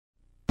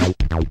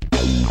Ah,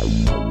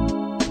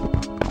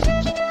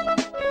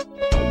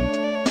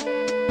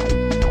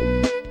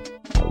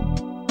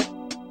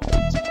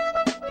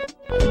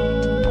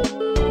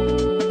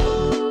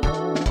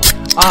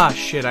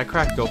 shit, I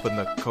cracked open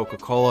the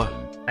Coca-Cola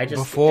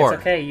before.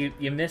 It's okay,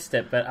 you missed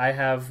it, but I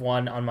have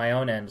one on my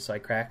own end, so I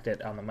cracked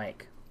it on the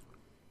mic.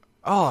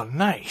 Oh,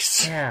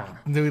 nice. Yeah.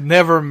 You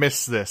never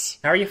miss this.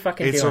 How are you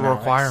fucking doing, It's a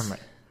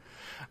requirement.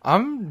 Alex?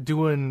 I'm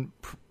doing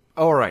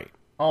alright.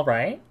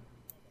 Alright?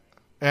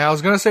 Yeah, I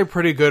was gonna say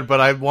pretty good, but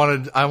I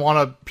want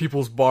a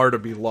people's bar to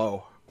be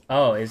low.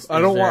 Oh,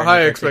 I don't want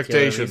high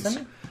expectations.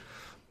 Reason?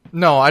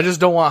 No, I just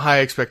don't want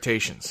high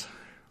expectations.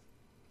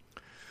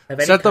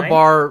 Set the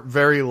bar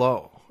very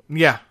low.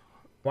 Yeah.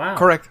 Wow.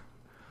 Correct.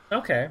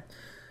 Okay.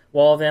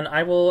 Well, then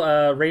I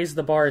will raise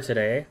the bar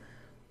today.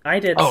 I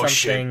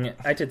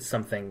did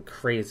something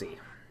crazy.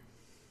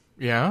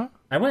 Yeah?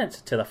 I went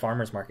to the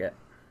farmer's market.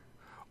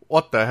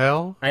 What the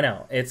hell? I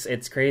know.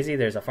 It's crazy.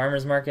 There's a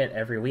farmer's market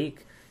every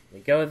week. We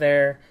go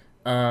there.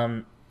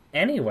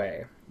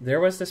 Anyway,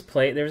 there was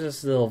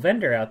this little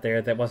vendor out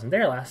there that wasn't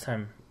there last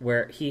time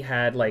where he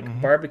had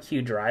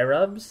barbecue dry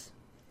rubs.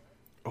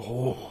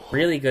 Oh.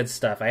 Really good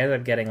stuff. I ended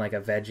up getting like a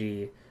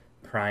veggie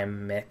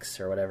prime mix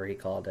or whatever he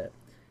called it.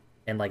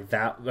 And a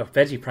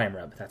veggie prime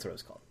rub, that's what it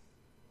was called.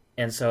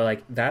 And so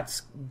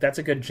that's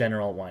a good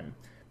general one.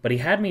 But he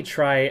had me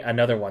try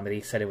another one that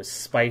he said it was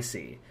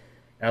spicy.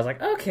 And I was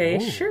like, okay,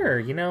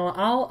 sure,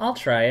 I'll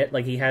try it.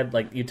 He had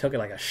you took it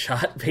like a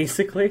shot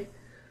basically.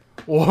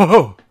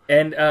 Whoa.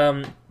 And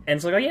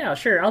so I go, yeah,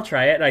 sure, I'll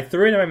try it. And I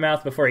threw it in my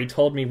mouth before he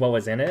told me what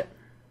was in it.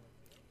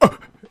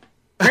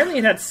 Apparently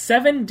it had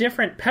 7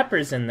 different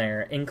peppers in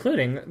there,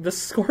 including the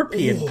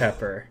scorpion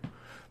pepper.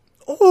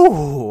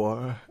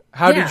 Oh,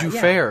 how did you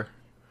fare?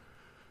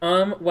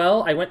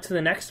 Well, I went to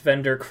the next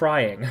vendor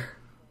crying.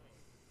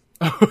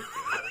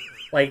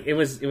 It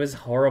was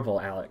horrible,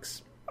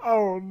 Alex.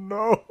 Oh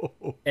no!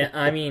 And,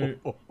 I mean,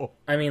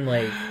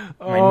 my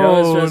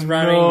nose was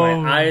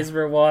running, my eyes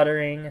were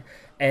watering,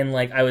 and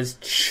I was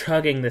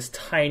chugging this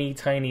tiny,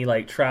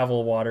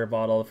 travel water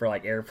bottle for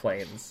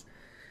airplanes,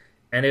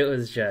 and it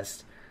was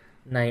just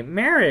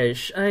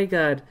nightmarish.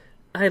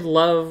 I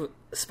love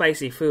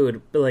spicy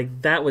food,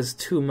 but that was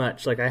too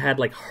much. I had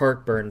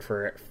heartburn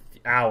for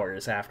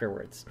hours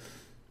afterwards.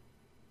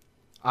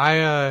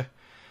 I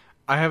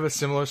have a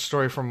similar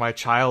story from my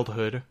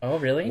childhood. Oh,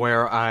 really?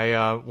 Where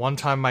one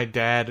time my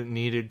dad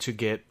needed to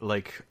get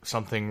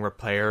something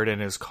repaired in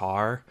his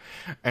car,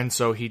 and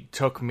so he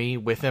took me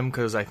with him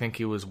because I think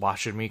he was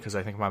watching me because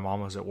I think my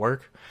mom was at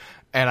work.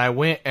 And I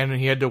went, and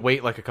he had to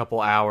wait a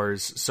couple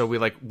hours, so we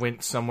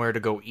went somewhere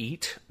to go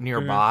eat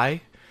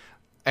nearby,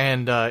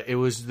 and it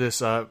was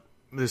this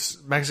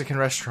Mexican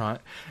restaurant,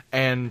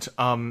 and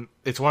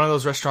it's one of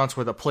those restaurants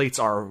where the plates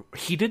are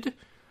heated.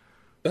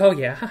 Oh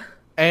yeah.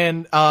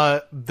 And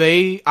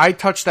I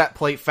touched that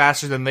plate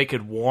faster than they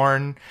could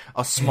warn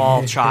a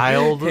small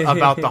child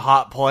about the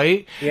hot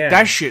plate. Yeah.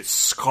 That shit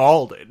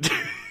scalded.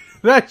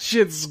 That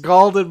shit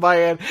scalded my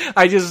hand.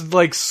 I just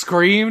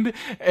screamed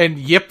and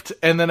yipped,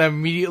 and then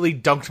immediately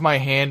dunked my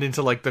hand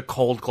into the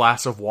cold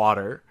glass of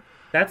water.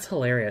 That's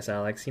hilarious,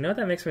 Alex. You know what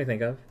that makes me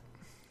think of?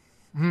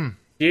 Do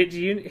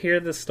you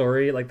hear the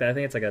story like that? I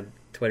think it's a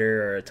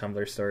Twitter or a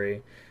Tumblr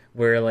story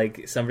where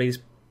somebody's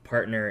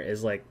partner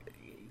is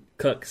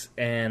cooks,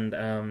 and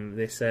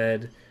they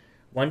said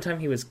one time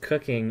he was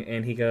cooking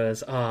and he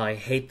goes, "Oh, I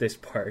hate this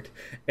part,"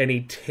 and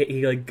he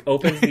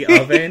opens the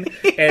oven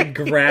and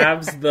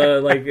grabs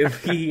the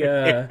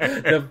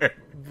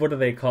what are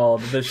they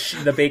called,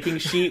 the baking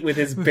sheet with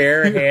his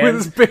bare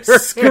hands,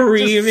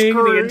 screaming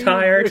the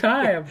entire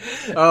time.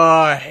 Oh,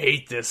 I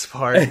hate this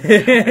part.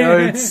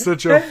 It's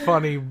such a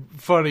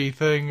funny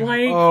thing.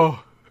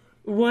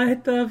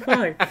 What the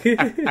fuck?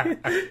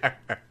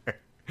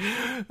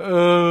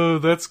 Oh,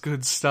 that's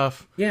good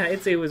stuff. Yeah,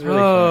 it was really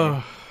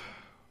funny.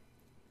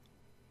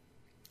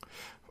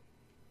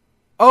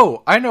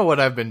 Oh, I know what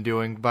I've been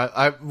doing,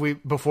 but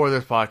before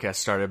this podcast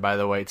started, by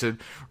the way, to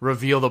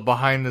reveal the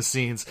behind the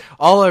scenes.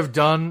 All I've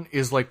done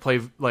is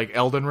play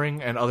Elden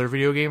Ring and other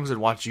video games and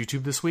watch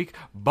YouTube this week.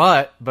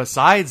 But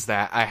besides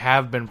that, I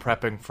have been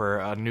prepping for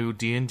a new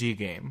D&D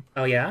game.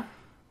 Oh yeah?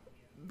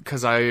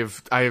 Because I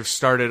have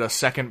started a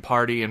second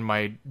party in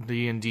my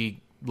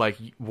D&D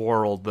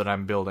world that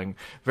I'm building,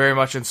 very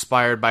much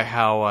inspired by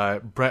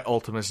how Brett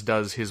Ultimus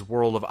does his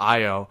World of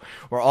Io,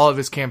 where all of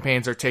his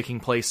campaigns are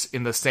taking place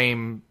in the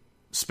same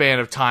span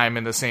of time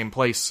in the same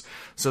place,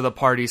 so the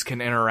parties can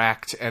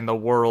interact and the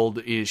world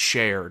is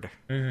shared,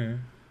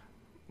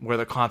 where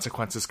the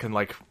consequences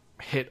can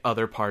hit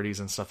other parties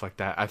and stuff like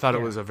that. I thought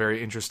it was a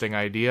very interesting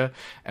idea,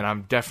 and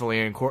I'm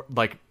definitely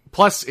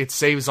plus it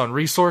saves on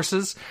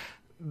resources,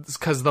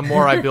 because the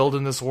more I build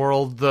in this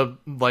world, the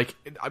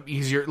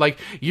easier.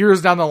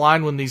 Years down the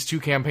line, when these two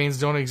campaigns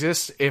don't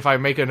exist, if I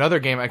make another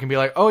game, I can be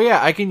oh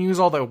yeah, I can use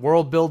all the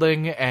world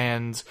building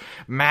and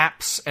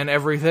maps and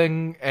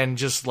everything, and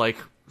just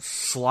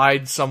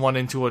slide someone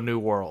into a new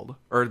world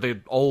or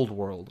the old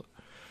world.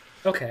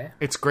 Okay,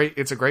 it's great.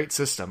 It's a great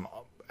system,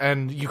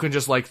 and you can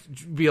just like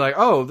be like,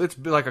 oh, it's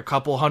like a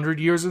couple 100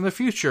 years in the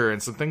future,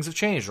 and some things have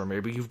changed, or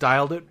maybe you've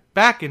dialed it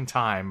back in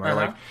time, or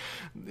like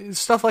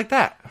stuff like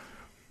that.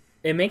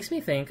 It makes me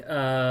think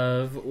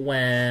of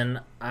when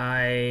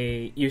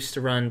I used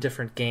to run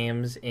different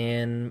games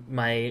in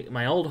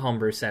my old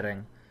homebrew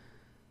setting.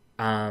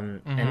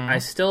 And I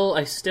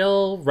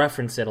still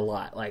reference it a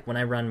lot. Like when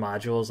I run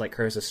modules like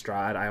Curse of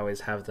Strahd, I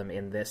always have them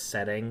in this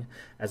setting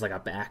as like a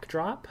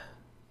backdrop.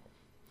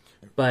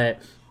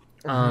 But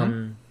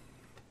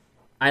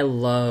I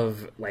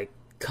love like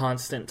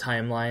constant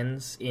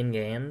timelines in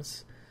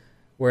games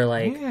where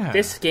like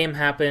this game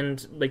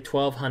happened like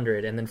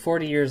 1200 and then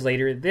 40 years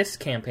later this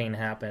campaign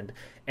happened,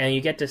 and you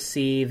get to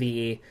see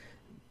the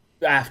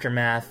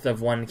aftermath of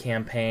one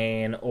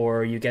campaign,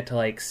 or you get to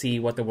like see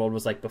what the world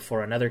was like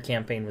before another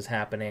campaign was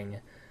happening.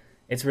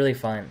 It's really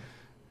fun.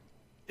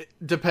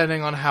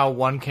 Depending on how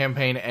one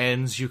campaign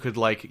ends, you could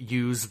like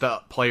use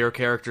the player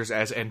characters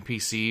as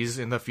NPCs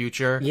in the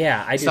future.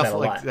 Yeah, I do stuff that a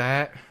like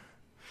lot.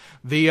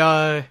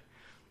 That.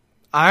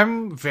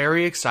 I'm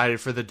very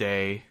excited for the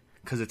day,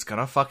 because it's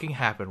gonna fucking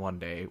happen one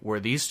day, where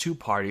these two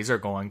parties are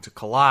going to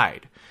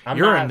collide.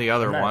 You're in the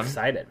other I'm not one.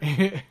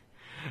 Excited.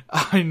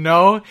 I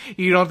know.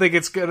 You don't think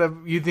it's gonna...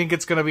 You think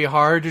it's gonna be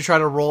hard to try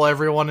to roll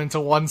everyone into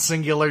one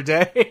singular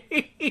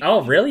day?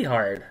 Oh, really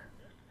hard.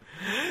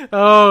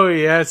 Oh,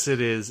 yes, it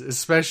is.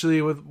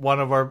 Especially with one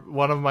of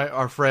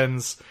our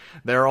friends.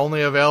 They're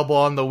only available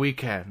on the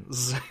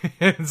weekends.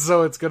 And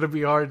so it's gonna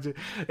be hard to...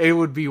 It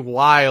would be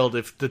wild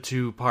if the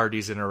two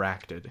parties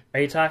interacted. Are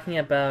you talking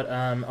about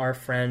our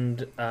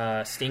friend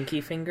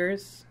Stinky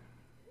Fingers?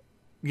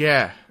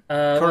 Yeah.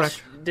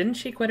 Correct. Didn't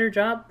she quit her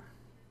job?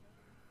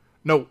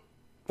 No.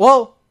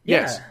 Well,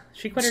 Yeah, yes.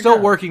 she quit her Still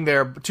job. working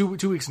there, 2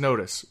 weeks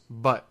notice,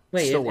 but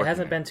Wait, still it working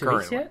hasn't there been 2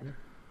 weeks currently. yet?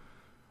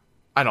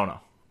 I don't know.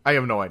 I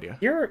have no idea.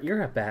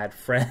 You're a bad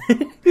friend.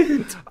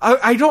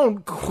 I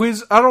don't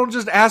quiz. I don't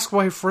just ask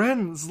my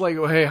friends like,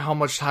 hey, how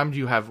much time do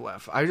you have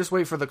left? I just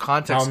wait for the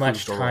context. How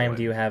much clues to roll time in.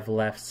 do you have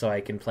left so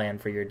I can plan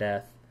for your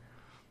death?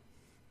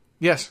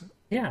 Yes.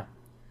 Yeah.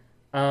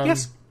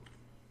 Yes.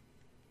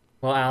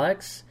 Well,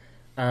 Alex,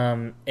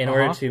 in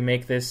order to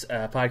make this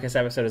podcast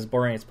episode as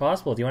boring as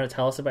possible, do you want to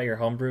tell us about your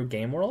homebrew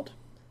game world?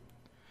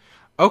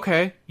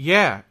 Okay.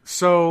 Yeah.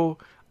 So,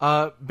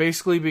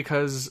 basically,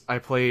 because I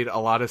played a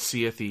lot of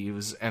Sea of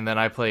Thieves, and then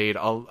I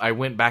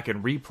went back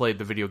and replayed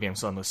the video game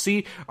Sun the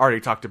Sea. Already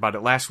talked about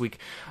it last week.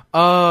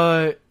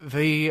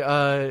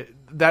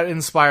 That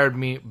inspired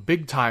me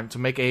big time to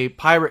make a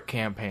pirate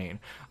campaign.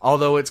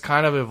 Although it's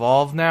kind of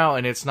evolved now,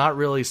 and it's not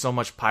really so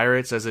much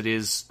pirates as it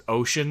is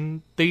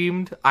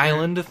ocean-themed,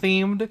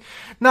 island-themed.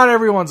 Not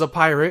everyone's a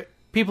pirate.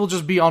 People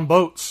just be on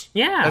boats.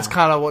 Yeah. That's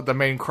kind of what the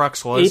main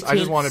crux was. I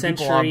just wanted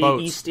people on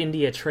boats. East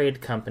India Trade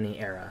Company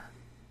era.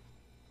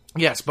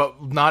 Yes,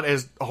 but not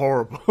as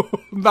horrible.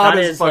 Not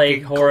as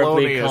like fucking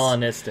horribly colonious.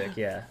 colonistic,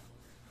 yeah.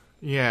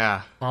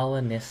 Yeah.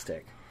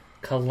 Colonistic.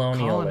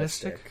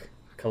 Colonialistic.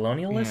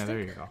 Colonialistic? Yeah,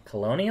 there you go.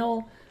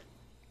 Colonial?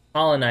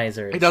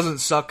 Colonizers. It doesn't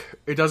suck.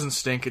 It doesn't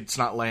stink. It's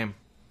not lame.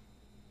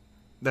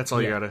 That's all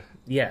you gotta...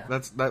 Yeah.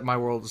 That my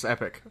world is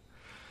epic.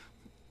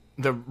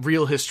 The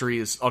real history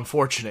is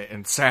unfortunate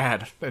and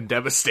sad and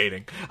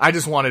devastating. I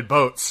just wanted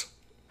boats.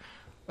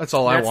 That's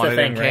all I wanted,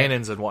 and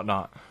cannons and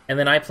whatnot. And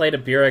then I played a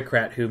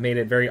bureaucrat who made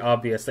it very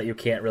obvious that you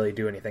can't really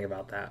do anything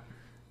about that.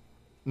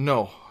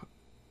 No.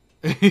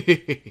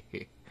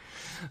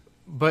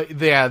 But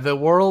yeah, the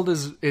world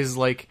is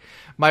like...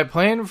 My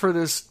plan for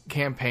this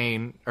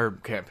the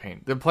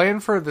plan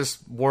for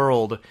this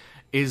world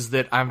is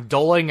that I'm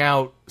doling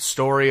out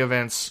story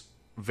events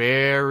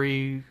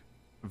very,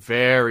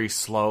 very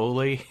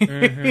slowly.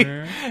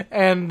 Mm-hmm.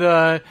 And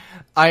I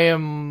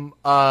am,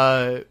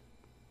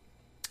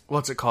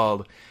 what's it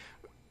called?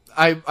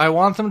 I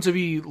want them to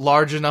be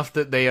large enough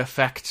that they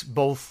affect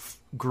both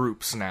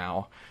groups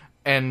now.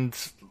 And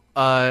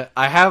I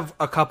have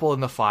a couple in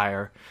the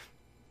fire.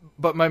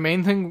 But my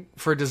main thing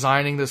for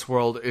designing this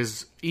world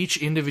is each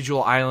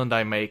individual island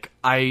I make,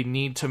 I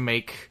need to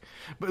make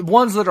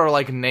ones that are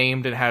like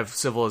named and have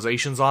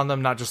civilizations on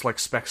them, not just like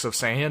specks of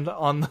sand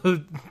on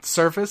the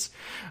surface.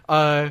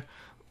 The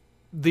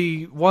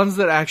ones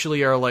that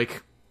actually are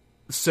like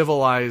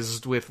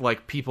civilized with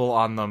like people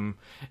on them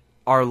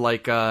are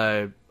like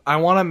I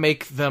want to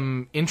make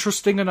them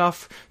interesting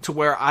enough to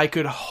where I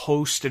could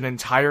host an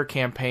entire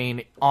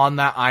campaign on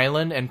that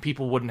island and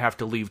people wouldn't have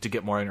to leave to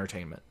get more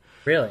entertainment.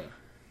 Really?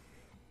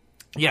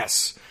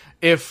 Yes.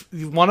 If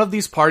one of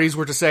these parties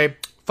were to say,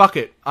 fuck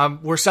it,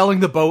 we're selling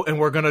the boat and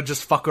we're gonna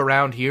just fuck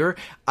around here,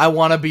 I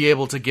want to be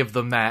able to give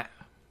them that.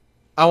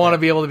 I want to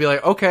be able to be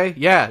like, okay,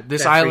 yeah,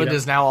 this island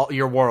is now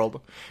your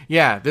world.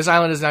 Yeah, this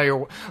island is now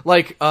your...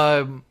 Like,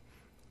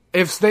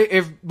 if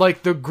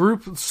like the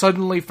group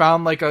suddenly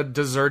found like a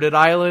deserted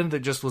island that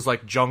just was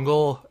like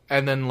jungle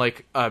and then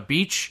like a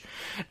beach,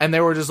 and they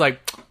were just like,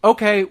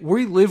 okay,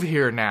 we live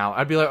here now,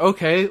 I'd be like,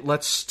 okay,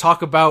 let's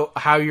talk about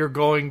how you're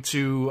going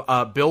to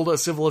build a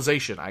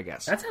civilization, I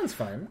guess. That sounds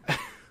fun.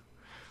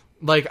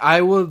 Like,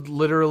 I would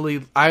let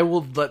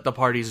the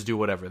parties do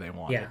whatever they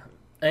want. Yeah.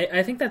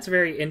 I think that's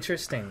very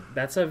interesting.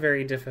 That's a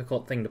very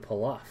difficult thing to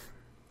pull off.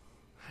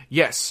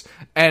 Yes,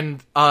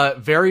 and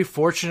very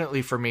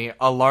fortunately for me,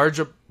 a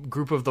large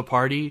group of the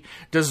party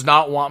does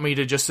not want me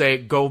to just say,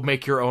 go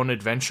make your own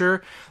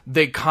adventure.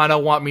 They kind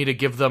of want me to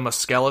give them a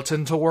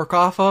skeleton to work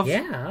off of.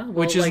 Yeah. Well,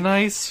 which is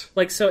nice.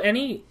 Like, so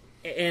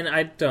and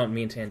I don't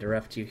mean to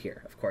interrupt you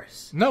here, of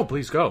course. No,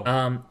 please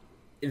go.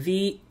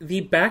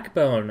 The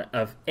backbone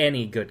of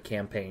any good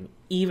campaign,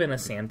 even a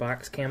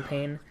sandbox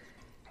campaign,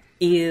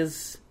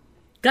 is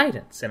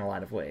guidance in a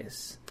lot of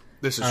ways.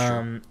 This is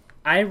true.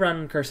 I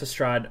run Curse of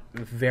Strahd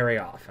very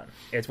often.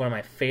 It's one of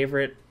my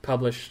favorite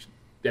published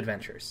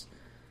adventures.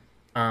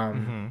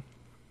 Curse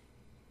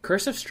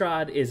of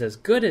Strahd is as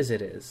good as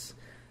it is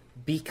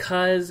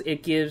because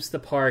it gives the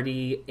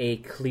party a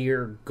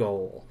clear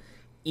goal,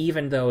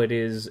 even though it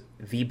is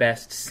the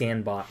best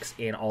sandbox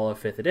in all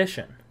of 5th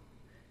edition.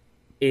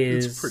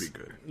 It's pretty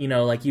good. You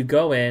know, like, you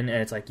go in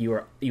and it's like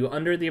you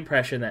under the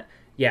impression that,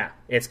 yeah,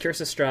 it's Curse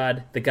of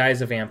Strahd, the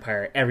guy's a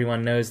vampire,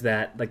 everyone knows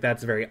that, like,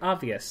 that's very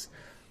obvious.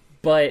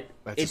 But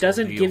it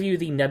doesn't give you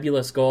the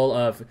nebulous goal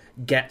of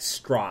get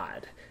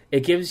Strahd.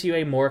 It gives you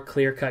a more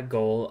clear-cut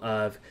goal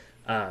of,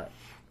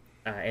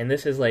 and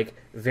this is like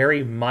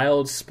very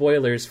mild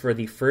spoilers for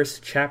the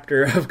first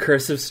chapter of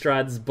Curse of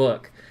Strahd's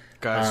book.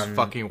 Guys,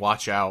 fucking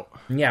watch out.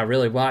 Yeah,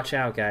 really watch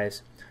out,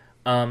 guys.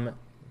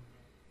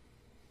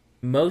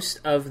 Most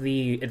of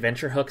the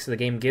adventure hooks the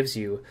game gives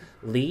you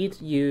lead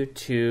you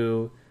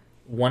to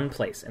one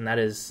place, and that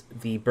is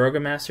the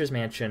Burgomaster's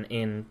Mansion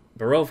in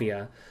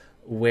Barovia,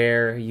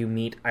 where you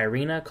meet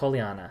Irina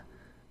Koliana.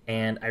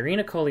 And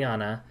Irina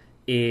Koliana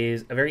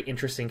is a very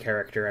interesting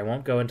character. I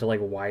won't go into like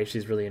why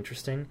she's really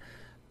interesting,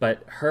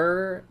 but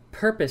her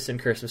purpose in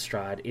Curse of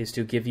Strahd is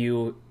to give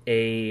you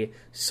a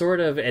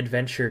sort of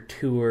adventure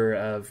tour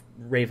of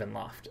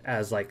Ravenloft,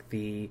 as like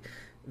the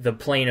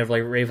plane of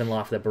like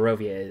Ravenloft that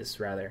Barovia is,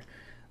 rather.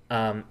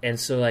 And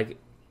so like,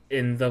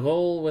 in the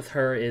goal with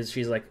her is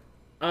she's like,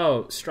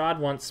 oh, Strahd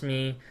wants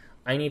me,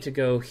 I need to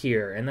go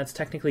here, and that's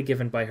technically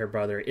given by her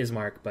brother,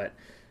 Ismark, but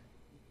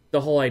the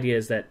whole idea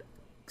is that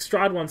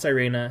Strahd wants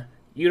Irina,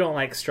 you don't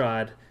like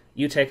Strahd,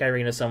 you take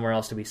Irina somewhere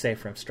else to be safe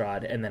from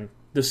Strahd, and then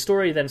the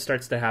story then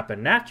starts to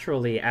happen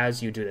naturally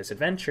as you do this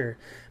adventure,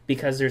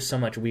 because there's so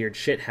much weird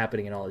shit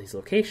happening in all these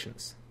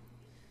locations.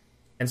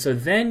 And so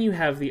then you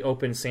have the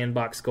open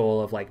sandbox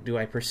goal of, like, do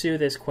I pursue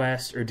this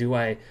quest, or do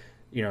I,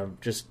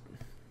 just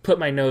put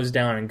my nose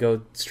down and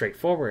go straight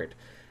forward?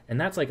 And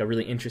that's like a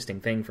really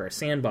interesting thing for a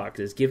sandbox,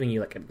 is giving you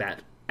like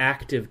that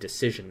active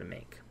decision to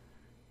make.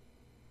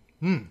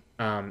 And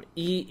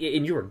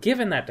you were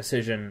given that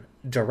decision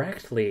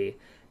directly,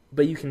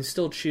 but you can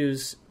still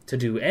choose to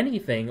do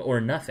anything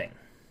or nothing.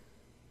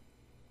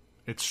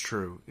 It's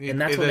true, and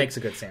that's what makes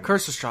a good sandbox.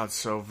 Curse of Strahd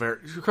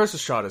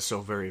is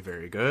so very,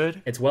 very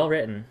good. It's well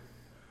written.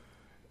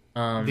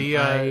 But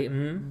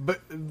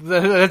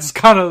that's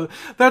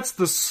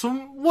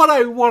what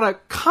I want to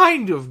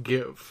kind of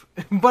give,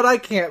 but I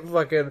can't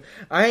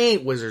I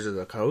ain't Wizards of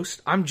the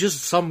Coast. I'm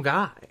just some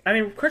guy. I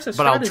mean, Curse of Strahd,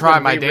 but I'll try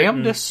my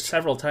damnedest.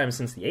 Several times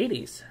since the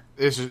 80s.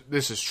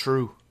 This is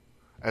true,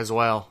 as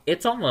well.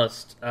 It's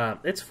almost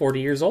it's 40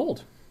 years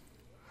old.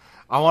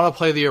 I want to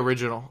play the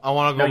original. I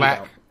want to go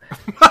back.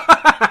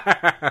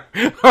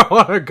 I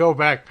want to go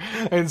back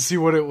and see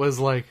what it was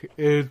like.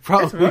 It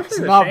probably is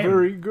not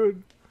very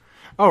good.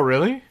 Oh,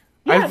 really?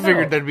 Yeah, I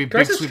figured there'd be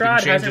big sweeping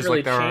changes really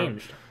like there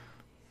changed.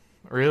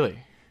 Are. Really?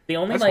 The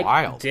only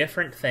wild.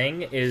 different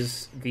thing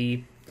is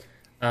the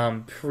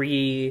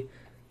basically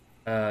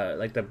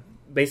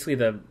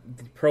the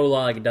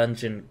prologue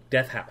dungeon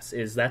Death House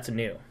that's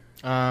new.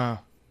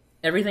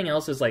 Everything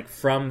else is like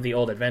from the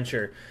old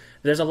adventure.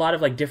 There's a lot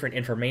of like different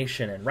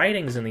information and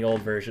writings in the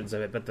old versions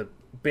of it, but the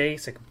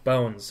basic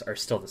bones are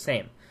still the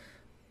same.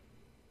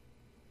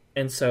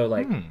 And so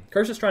like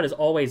Curse of Strahd has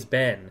always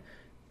been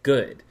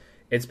good.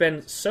 It's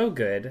been so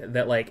good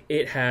that like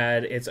it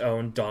had its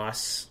own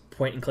DOS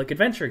point-and-click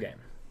adventure game.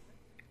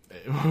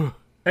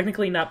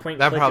 Technically not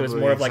point-and-click, it was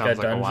more of like a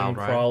dungeon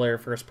crawler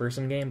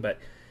first-person game, but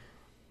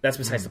that's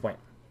besides the point.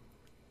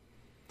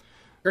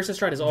 Curse of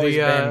Strahd has always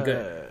been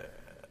good.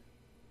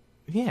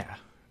 Yeah.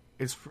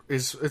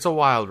 It's a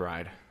wild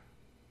ride.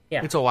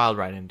 Yeah. It's a wild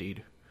ride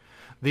indeed.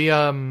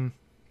 The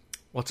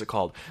what's it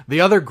called? The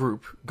other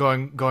group,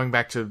 going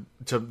back to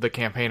the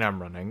campaign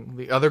I'm running,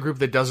 the other group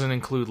that doesn't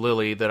include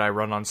Lily, that I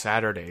run on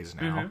Saturdays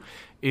now,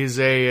 is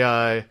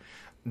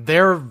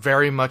they're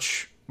very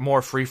much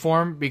more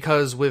freeform,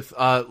 because with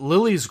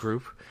Lily's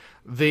group,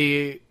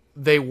 they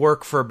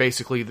work for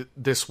basically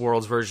this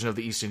world's version of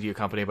the East India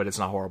Company, but it's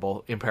not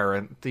horrible, in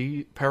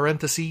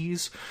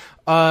parentheses.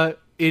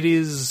 It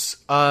is,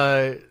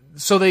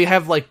 so they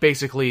have like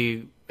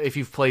basically, if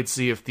you've played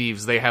Sea of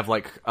Thieves, they have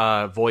like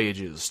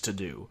voyages to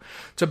do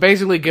to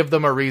basically give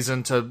them a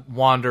reason to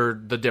wander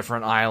the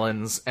different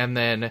islands, and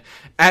then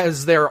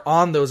as they're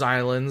on those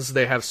islands,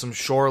 they have some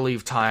shore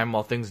leave time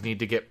while things need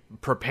to get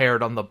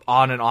prepared on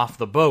and off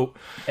the boat.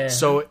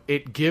 So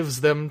it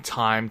gives them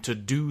time to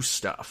do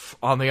stuff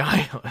on the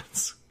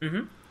islands.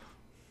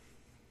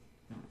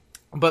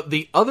 But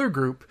the other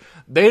group,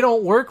 they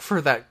don't work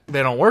for that.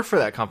 They don't work for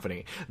that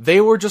company.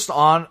 They were just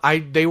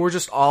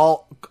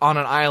all on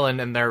an island,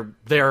 and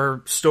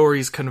their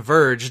stories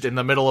converged in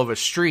the middle of a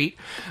street.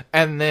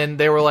 And then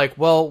they were like,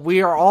 "Well,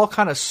 we are all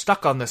kind of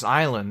stuck on this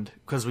island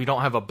because we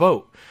don't have a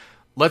boat.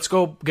 Let's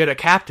go get a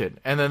captain."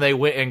 And then they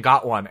went and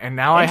got one. And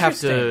now I have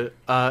to.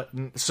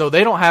 So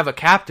they don't have a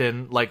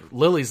captain like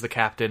Lily's the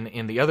captain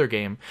in the other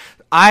game.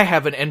 I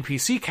have an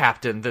NPC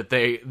captain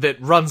that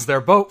runs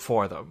their boat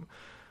for them.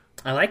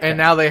 I like that. And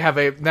now they have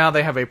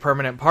a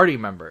permanent party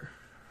member.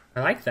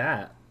 I like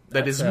that.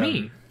 That is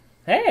me.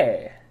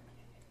 Hey.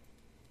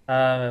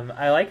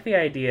 I like the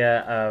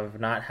idea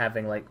of not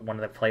having like one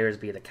of the players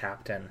be the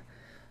captain.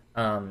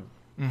 And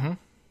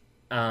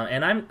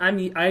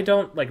I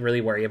don't like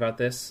really worry about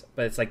this,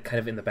 but it's like kind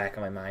of in the back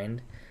of my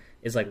mind.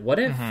 Is like, what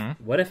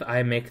if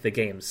I make the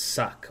game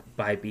suck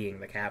by being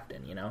the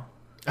captain? You know.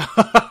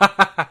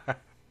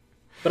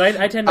 But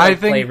I tend to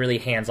play really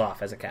hands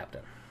off as a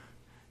captain.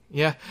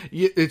 Yeah,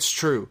 it's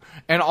true.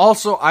 And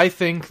also, I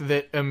think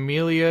that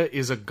Amelia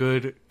is a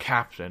good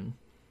captain.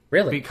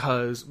 Really?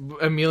 Because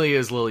Amelia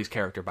is Lily's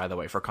character, by the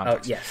way, for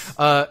context.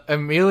 Oh, yes.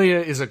 Amelia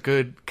is a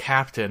good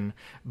captain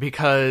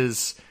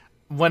because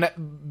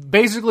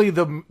basically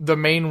the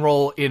main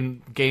role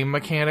in game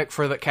mechanic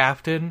for the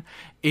captain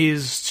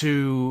is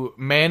to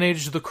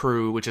manage the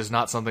crew, which is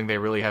not something they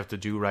really have to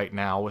do right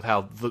now with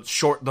how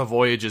short the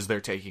voyages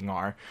they're taking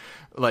are.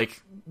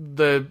 Like,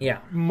 the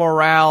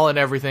morale and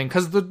everything,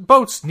 because the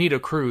boats need a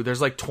crew.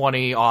 There's like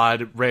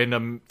 20-odd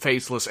random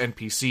faceless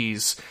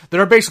NPCs that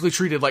are basically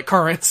treated like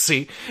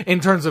currency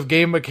in terms of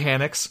game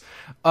mechanics.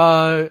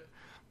 But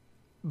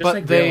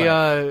like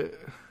they...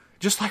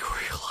 just like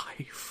real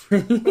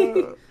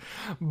life.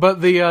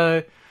 But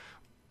the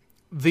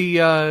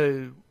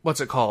what's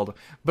it called?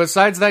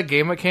 Besides that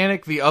game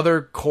mechanic, the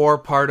other core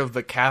part of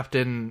the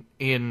captain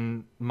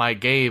in my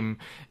game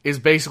is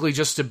basically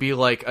just to be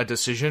like a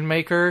decision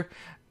maker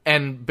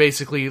and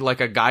basically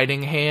like a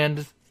guiding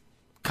hand,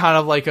 kind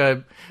of like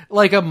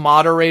a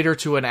moderator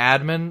to an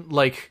admin,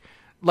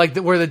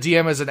 where the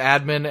DM is an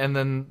admin and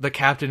then the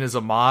captain is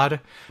a mod.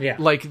 Yeah.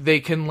 Like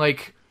they can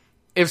like,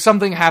 if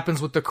something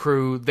happens with the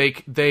crew,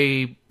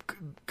 they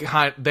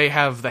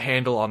have the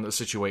handle on the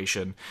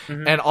situation.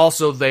 Mm-hmm. And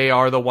also they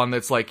are the one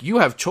that's like, you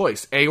have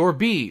choice, A or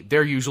B.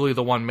 They're usually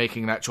the one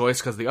making that choice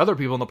because the other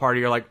people in the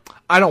party are like,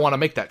 I don't want to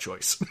make that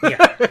choice.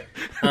 Yeah.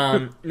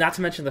 Not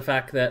to mention the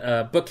fact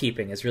that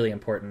bookkeeping is really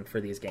important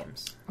for these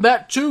games.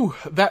 That too,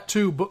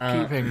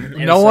 bookkeeping.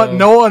 No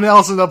one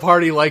else in the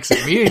party likes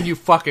it. Me and you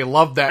fucking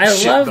love that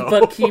shit, I love though.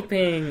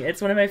 bookkeeping.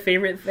 It's one of my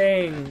favorite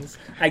things.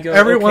 I go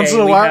every once in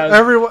a while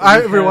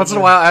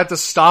I have to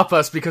stop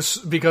us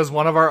because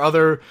one of our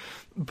other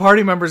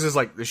party members is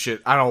like, this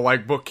shit, I don't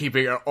like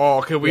bookkeeping at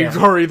all. Can we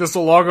hurry this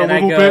along a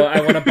little bit? I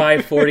want to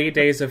buy 40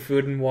 days of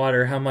food and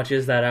water. How much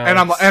is that,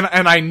 Alex?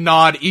 And I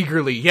nod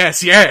eagerly,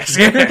 yes.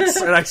 And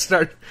I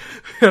start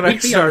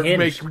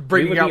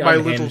bringing out my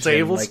little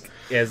tables.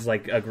 As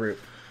like a group.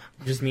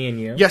 Just me and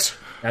you? Yes.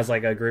 As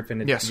like a group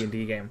in a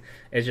D&D game.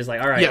 It's just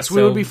like, all right. Yes,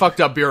 we would be fucked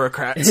up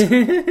bureaucrats. I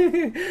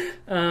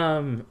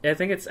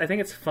think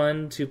it's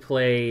fun to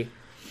play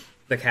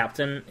the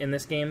captain in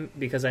this game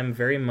because I was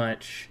very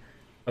much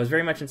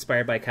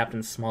inspired by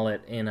Captain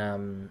Smollett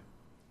in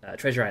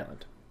Treasure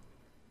Island.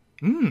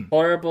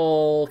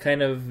 Horrible,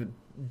 kind of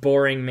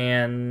boring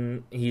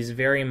man. He's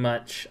very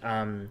much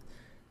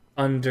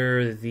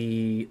under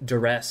the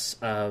duress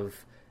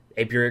of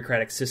a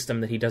bureaucratic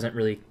system that he doesn't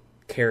really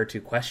care to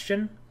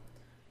question.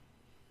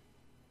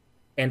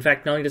 In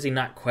fact, not only does he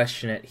not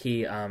question it,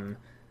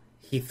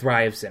 he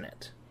thrives in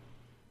it.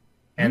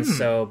 And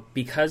so,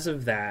 because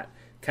of that,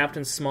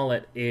 Captain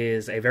Smollett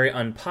is a very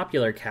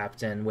unpopular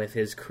captain with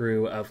his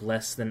crew of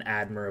less than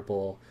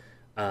admirable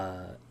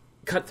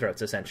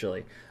cutthroats.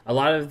 Essentially, a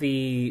lot of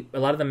the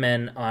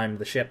men on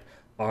the ship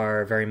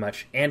are very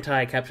much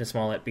anti Captain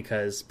Smollett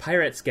because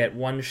pirates get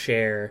one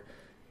share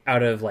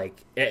out of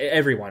like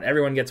everyone.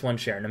 Everyone gets one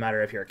share, no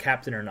matter if you're a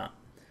captain or not.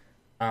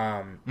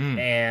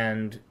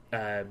 And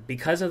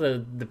because of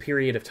the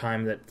period of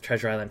time that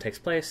Treasure Island takes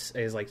place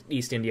is like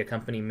East India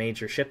Company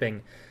major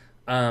shipping.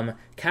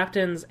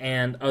 Captains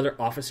and other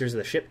officers of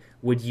the ship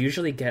would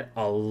usually get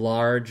a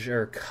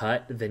larger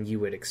cut than you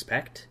would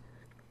expect.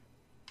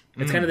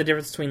 It's kind of the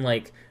difference between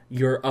like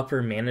your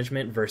upper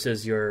management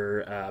versus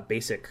your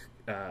basic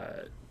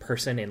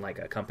person in like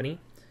a company.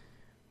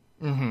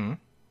 And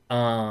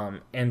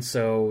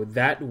so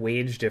that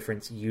wage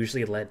difference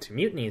usually led to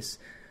mutinies.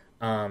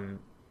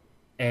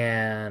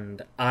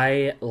 And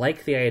I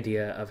like the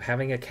idea of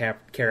having a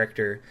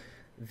character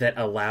that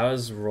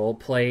allows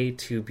roleplay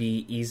to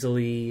be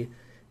easily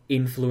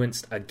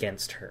influenced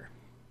against her.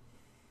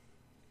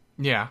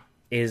 Yeah.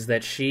 Is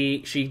that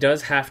she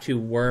does have to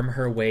worm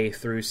her way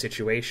through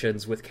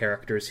situations with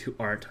characters who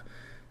aren't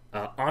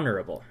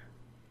honorable.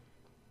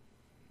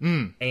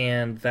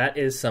 And that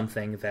is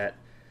something that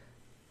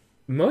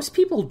most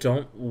people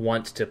don't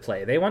want to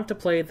play. They want to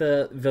play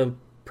the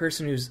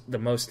person who's the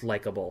most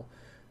likable.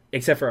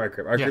 Except for our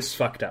group. Our group's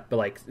fucked up. But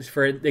like,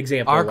 for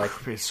example... Our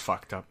group is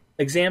fucked up.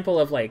 Example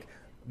of like,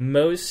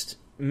 most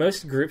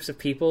groups of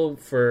people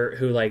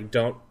who like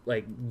don't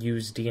like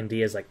use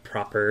D&D as like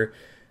proper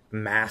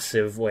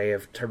massive way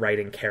of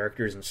writing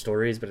characters and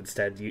stories, but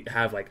instead you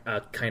have like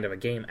a kind of a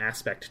game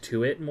aspect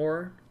to it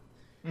more.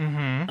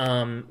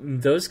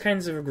 Those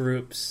kinds of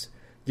groups,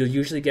 you'll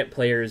usually get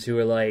players who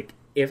are like,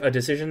 if a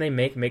decision they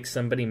make makes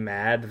somebody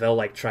mad, they'll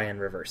like try and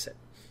reverse it.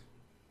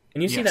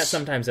 And you see that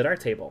sometimes at our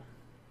table.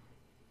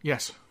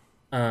 Yes.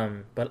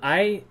 But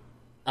I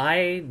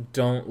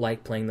don't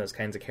like playing those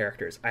kinds of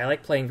characters. I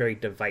like playing very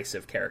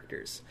divisive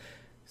characters.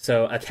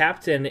 So a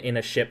captain in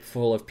a ship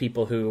full of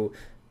people who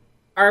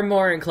are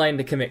more inclined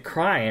to commit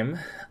crime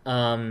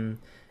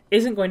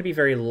isn't going to be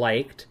very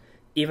liked,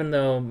 even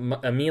though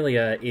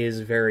Amelia is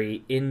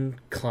very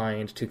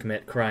inclined to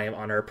commit crime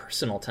on her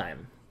personal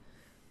time.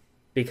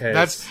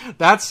 Because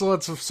that's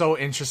what's so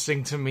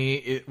interesting to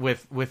me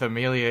with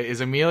Amelia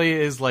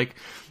is like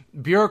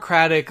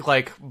bureaucratic,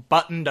 like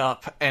buttoned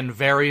up, and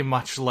very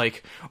much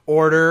like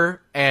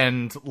order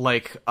and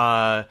like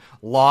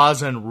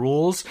laws and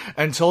rules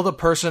until the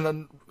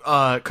person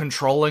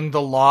controlling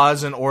the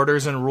laws and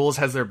orders and rules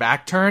has their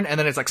back turned, and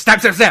then it's like stab,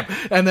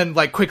 and then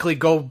like quickly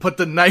go put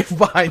the knife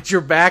behind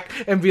your back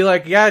and be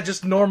like, yeah,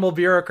 just normal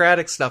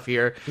bureaucratic stuff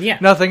here. Yeah,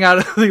 nothing out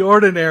of the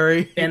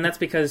ordinary. And that's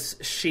because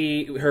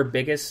her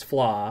biggest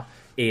flaw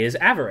is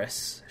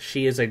avarice.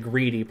 She is a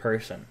greedy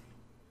person.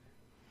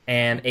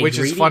 And which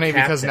is funny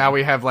because now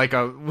we have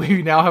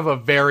a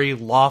very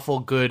lawful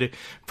good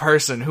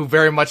person who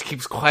very much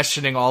keeps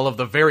questioning all of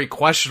the very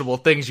questionable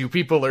things you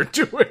people are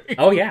doing.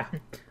 Oh yeah.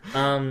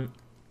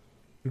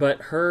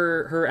 But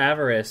her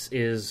avarice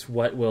is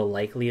what will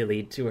likely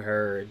lead to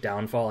her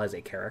downfall as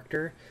a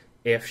character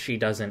if she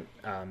doesn't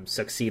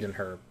succeed in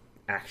her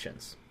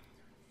actions.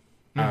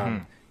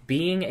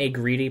 Being a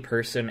greedy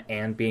person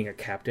and being a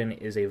captain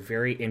is a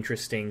very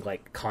interesting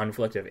like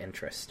conflict of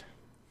interest.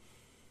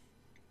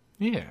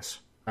 Yes.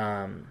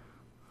 And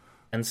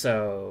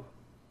so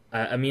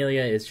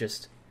Amelia is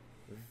just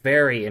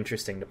very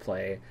interesting to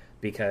play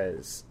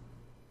because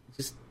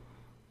just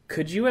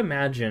could you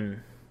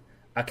imagine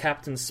a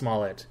Captain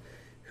Smollett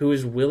who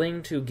is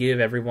willing to give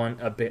everyone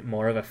a bit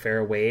more of a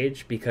fair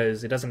wage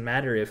because it doesn't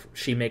matter if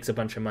she makes a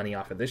bunch of money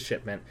off of this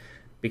shipment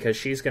because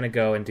she's going to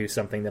go and do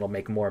something that'll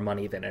make more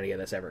money than any of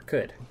this ever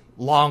could.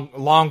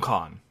 Long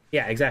con.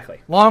 Yeah,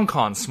 exactly. Long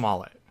con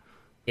Smollett.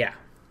 Yeah.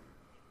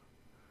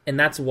 And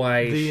that's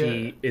why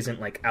she isn't,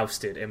 like,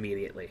 ousted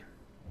immediately.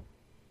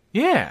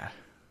 Yeah.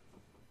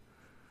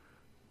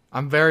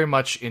 I'm very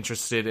much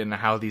interested in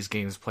how these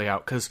games play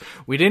out, because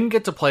we didn't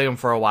get to play them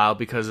for a while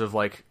because of,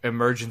 like,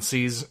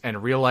 emergencies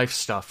and real-life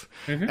stuff,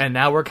 and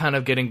now we're kind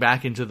of getting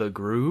back into the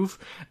groove,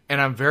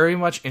 and I'm very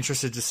much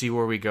interested to see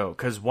where we go,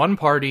 because one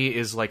party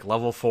is, like,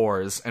 level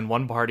 4s, and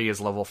one party is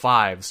level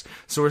 5s,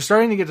 so we're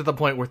starting to get to the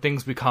point where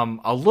things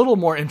become a little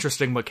more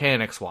interesting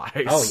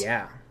mechanics-wise. Oh,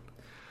 yeah.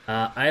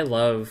 I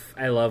love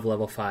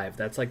level 5.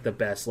 That's like the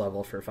best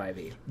level for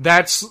 5e.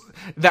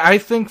 I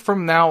think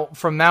from now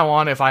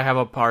on, if I have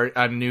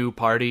a new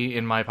party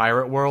in my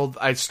pirate world,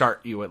 I start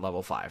you at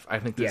level 5. I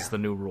think that's the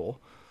new rule.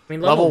 I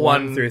mean, level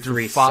 1 through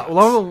 3 5.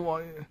 Level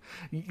 1,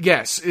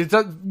 yes,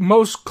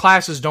 most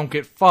classes don't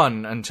get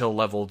fun until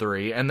level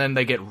 3, and then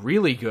they get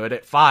really good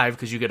at 5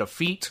 because you get a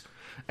feat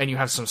and you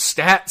have some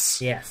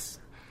stats. Yes.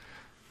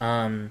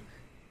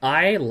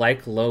 I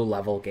like low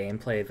level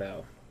gameplay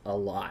though a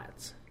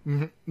lot.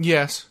 Mm-hmm.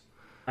 Yes,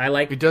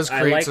 it does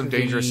create some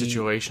dangerous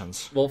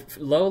situations. Well,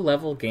 low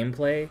level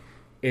gameplay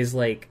is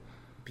like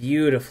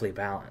beautifully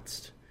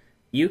balanced.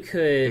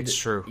 It's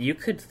true. You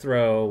could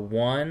throw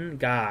one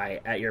guy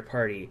at your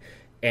party,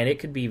 and it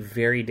could be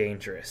very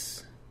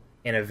dangerous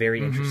in a very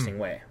interesting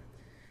way.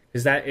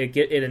 Because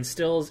it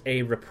instills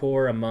a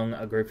rapport among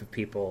a group of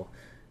people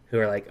who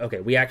are like,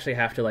 okay, we actually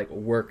have to like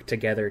work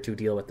together to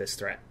deal with this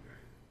threat.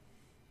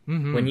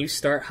 When you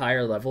start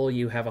higher level,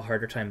 you have a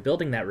harder time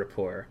building that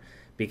rapport,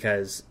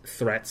 because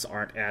threats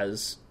aren't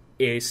as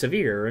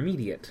severe or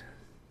immediate.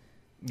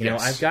 You know,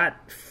 I've got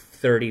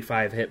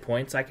 35 hit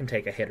points. I can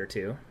take a hit or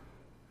two.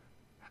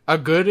 A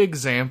good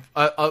example,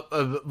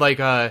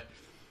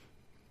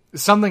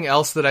 something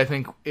else that I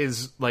think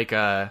is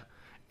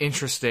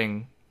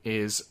interesting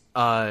is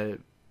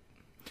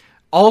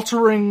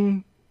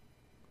altering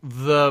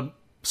the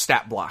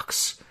stat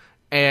blocks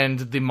and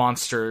the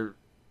monster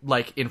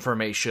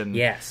information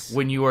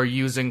when you are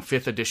using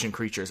 5th edition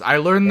creatures. I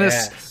learned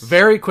this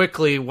very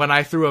quickly when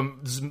I threw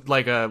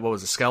a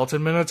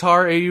skeleton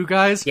minotaur at you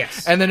guys.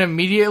 Yes. And then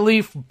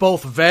immediately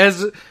both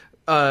Vez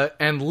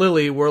and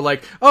Lily were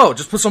like, oh,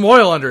 just put some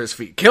oil under his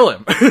feet, kill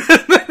him.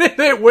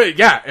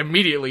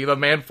 Immediately the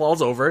man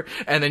falls over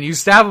and then you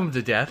stab him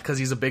to death because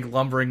he's a big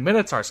lumbering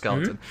minotaur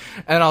skeleton.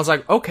 And I was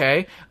like,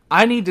 okay,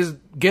 I need to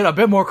get a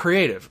bit more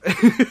creative.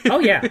 Oh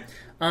yeah.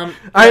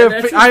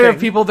 I have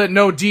people that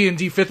know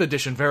D&D 5th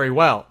edition very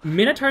well.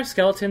 Minotaur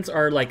skeletons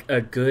are like a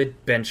good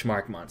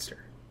benchmark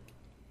monster.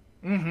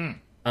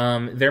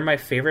 They're my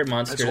favorite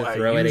monster to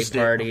throw at a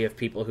party of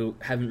people who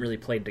haven't really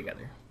played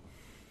together.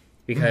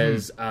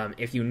 Because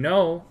if you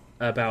know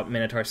about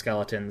Minotaur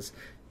skeletons,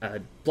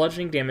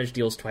 bludgeoning damage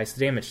deals twice the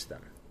damage to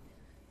them.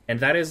 And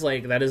that is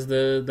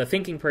the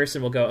thinking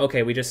person will go,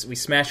 okay, we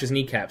smash his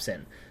kneecaps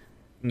in,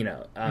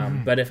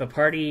 But if a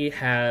party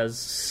has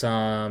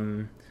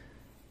some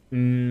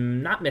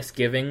not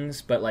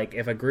misgivings, but like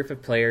if a group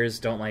of players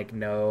don't like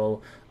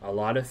know a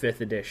lot of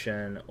 5th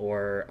edition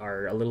or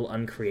are a little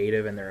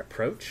uncreative in their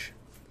approach,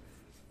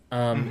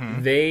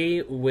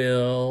 they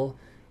will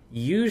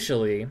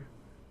usually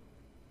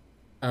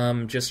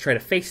just try to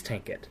face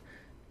tank it.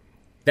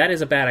 That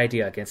is a bad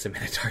idea against a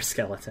Minotaur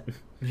skeleton.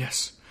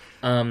 Yes.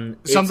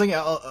 Something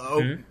else.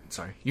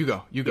 Sorry. You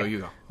go.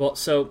 Well,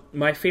 so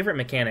my favorite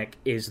mechanic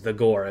is the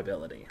Gore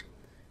ability,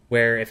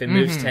 where if it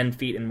moves 10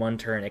 feet in one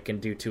turn, it can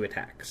do 2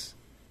 attacks.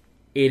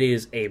 It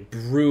is a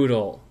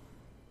brutal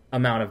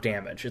amount of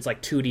damage. It's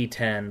like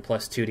 2d10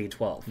 plus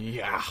 2d12.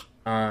 Yeah.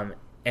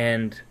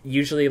 And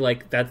usually,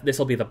 like, this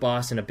will be the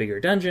boss in a bigger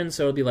dungeon,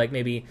 so it'll be like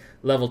maybe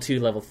level 2,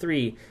 level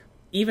 3.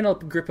 Even a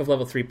group of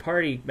level 3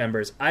 party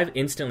members, I've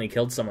instantly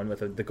killed someone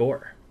with the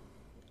Gore.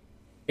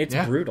 It's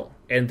brutal.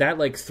 And that,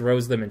 like,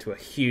 throws them into a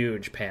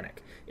huge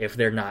panic if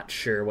they're not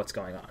sure what's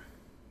going on.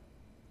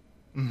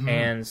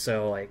 And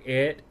so, like,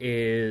 it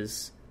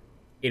is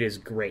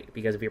great,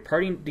 because if your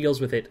party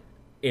deals with it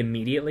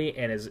immediately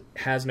and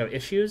has no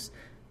issues,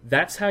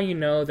 that's how you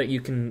know that you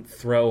can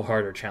throw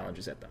harder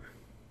challenges at them.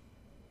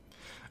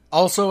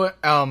 Also,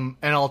 an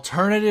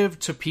alternative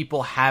to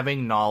people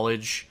having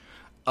knowledge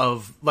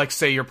of, like,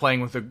 say you're playing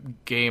with a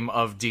game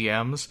of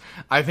DMs,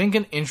 I think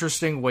an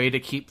interesting way to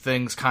keep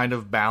things kind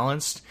of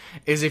balanced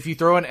is if you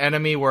throw an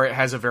enemy where it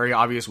has a very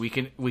obvious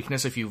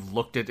weakness if you've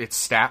looked at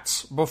its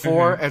stats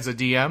before as a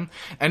DM.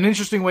 An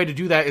interesting way to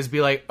do that is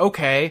be like,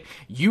 okay,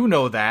 you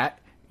know that,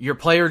 your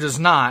player does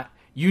not,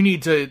 you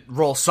need to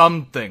roll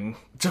something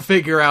to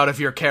figure out if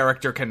your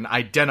character can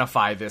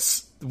identify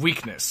this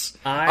weakness.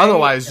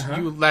 Otherwise,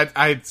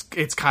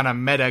 it's kind of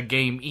meta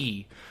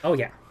game-y. Oh,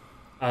 yeah.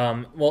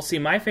 Well, see,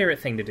 my favorite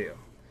thing to do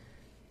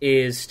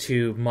is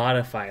to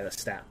modify the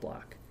stat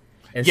block.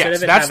 Instead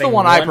of it that's having the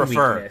one I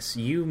prefer. Weakness,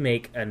 you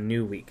make a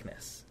new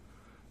weakness.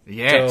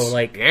 Yes. So,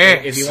 like,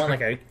 if you want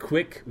like a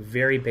quick,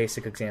 very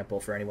basic example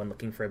for anyone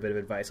looking for a bit of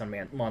advice on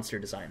monster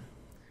design,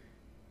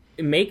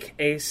 make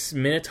a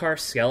Minotaur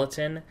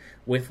skeleton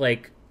with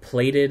like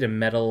plated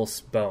metal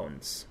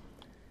bones.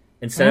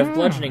 Instead of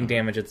bludgeoning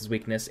damage at this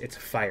weakness, it's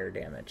fire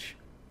damage.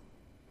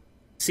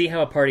 See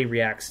how a party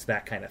reacts to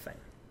that kind of thing.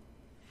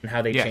 And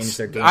how they change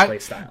their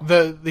gameplay style.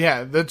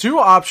 The two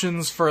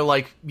options for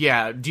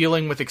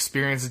dealing with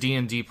experienced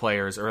D&D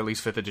players, or at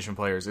least 5th edition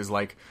players, is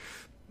like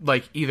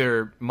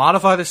either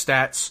modify the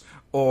stats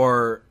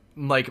or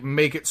like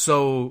make it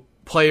so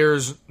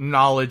players'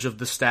 knowledge of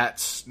the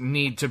stats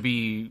need to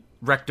be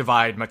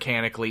rectified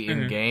mechanically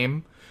in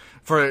game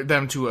for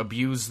them to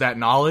abuse that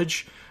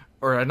knowledge,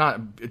 or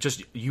not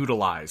just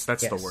utilize.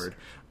 That's the word.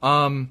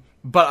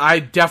 But I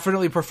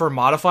definitely prefer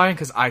modifying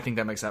because I think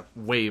that makes that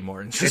way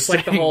more interesting.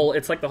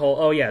 It's like the whole.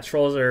 Oh yeah,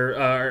 trolls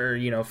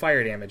are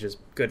fire damage is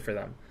good for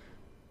them.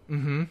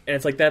 And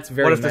it's like that's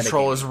very. What if the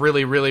troll is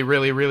really, really,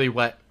 really, really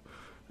wet?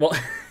 Well,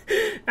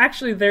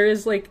 actually, there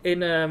is like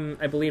in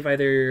I believe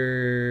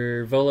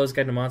either Volo's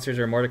Guide to Monsters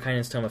or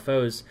Mordekainen's Tome of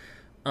Foes,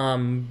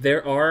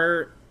 there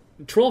are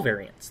troll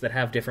variants that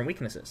have different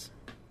weaknesses.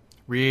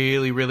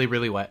 Really, really,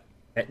 really wet.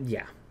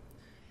 Yeah.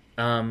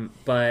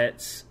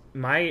 But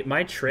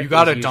my trick, you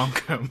gotta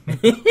dunk him.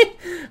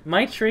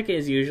 My trick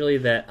is usually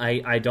that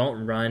I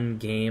don't run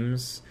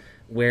games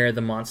where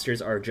the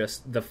monsters are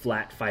just the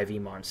flat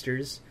 5e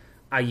monsters.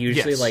 I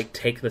usually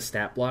take the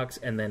stat blocks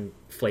and then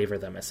flavor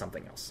them as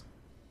something else.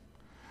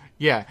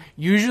 Yeah,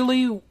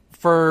 usually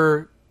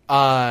for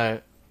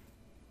I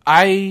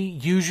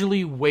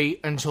usually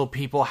wait until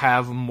people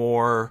have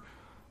more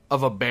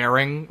of a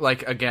bearing,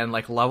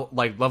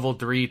 level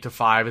 3 to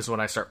 5 is when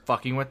I start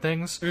fucking with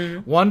things.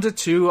 1 to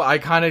 2, I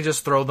kind of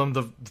just throw them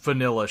the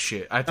vanilla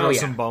shit. I throw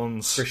some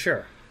bones for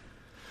sure.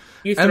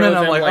 And then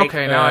I'm like,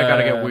 okay, now I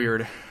gotta get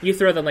weird. You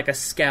throw them like a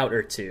scout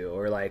or two,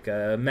 or like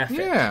a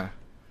mephit.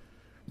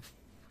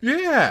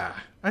 Yeah.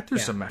 I threw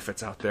some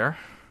mephits out there.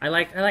 I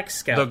like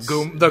scouts. The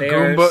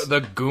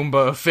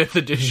Goomba of 5th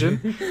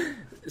edition.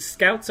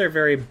 Scouts are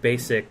very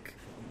basic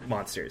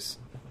monsters.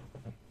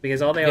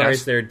 Because all they are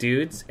is they're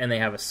dudes, and they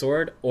have a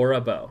sword or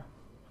a bow.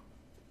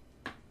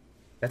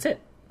 That's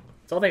it.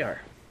 That's all they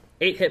are.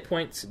 8 hit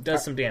points,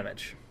 does some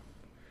damage.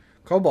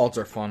 Kobolds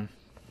are fun.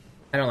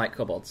 I don't like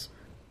kobolds.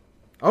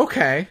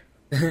 Okay.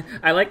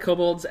 I like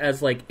kobolds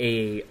as, like,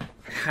 a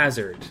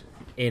hazard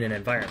in an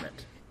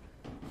environment.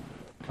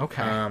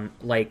 Okay.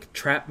 Like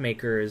trap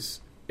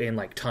makers in,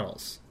 like,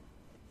 tunnels.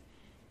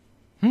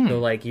 So,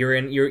 like, you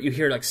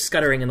hear, like,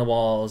 scuttering in the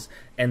walls,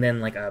 and then,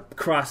 like, a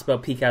crossbow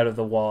peek out of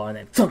the wall, and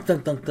then thunk,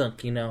 thunk, thunk,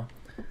 thunk, you know?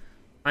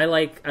 I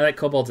like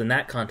kobolds in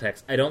that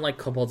context. I don't like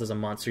kobolds as a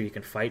monster you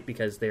can fight,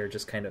 because they're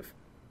just kind of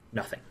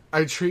nothing.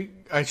 I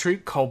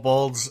treat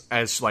kobolds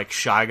as, like,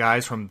 Shy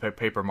Guys from the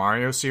Paper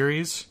Mario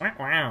series.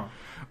 Wow.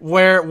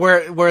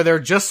 Where they're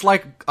just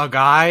like a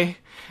guy,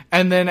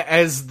 And then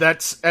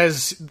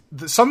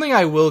something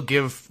I will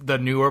give the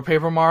newer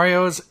Paper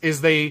Marios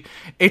is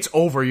it's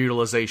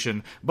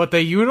overutilization, but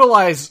they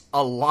utilize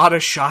a lot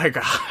of Shy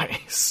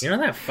Guys. You know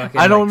that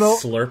fucking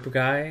slurp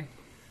guy?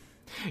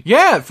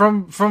 Yeah,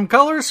 from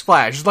Color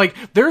Splash. Like,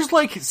 there's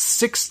like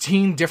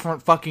 16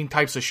 different fucking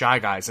types of Shy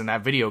Guys in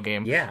that video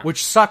game. Yeah.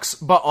 Which sucks,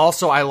 but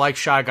also I like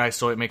Shy Guys,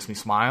 so it makes me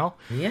smile.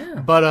 Yeah.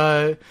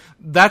 But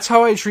that's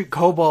how I treat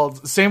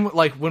kobolds. Same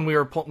like when we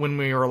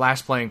were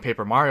last playing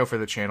Paper Mario for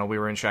the channel, we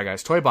were in Shy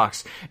Guys Toy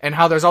Box, and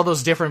how there's all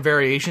those different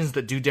variations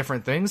that do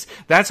different things.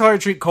 That's how I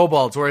treat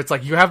kobolds, where it's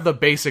like you have the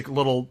basic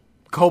little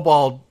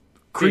kobold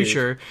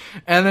creature,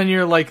 and then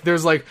you're like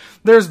there's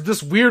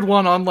this weird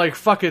one on like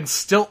fucking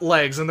stilt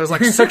legs, and there's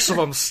like 6 of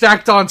them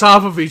stacked on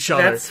top of each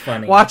other. That's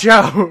funny. Watch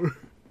out.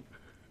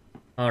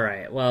 All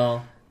right,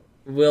 well,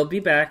 we'll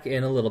be back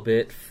in a little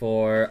bit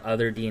for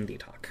other D&D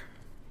talk.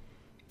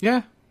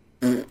 Yeah.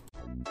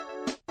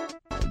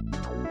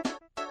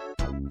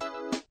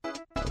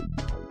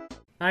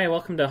 Hi,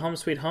 welcome to Home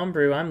Sweet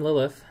Homebrew. I'm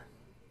Lilith.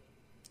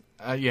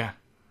 Yeah.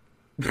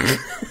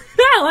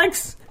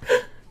 Alex.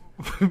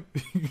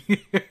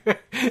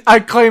 I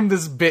claimed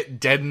this bit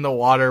dead in the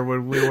water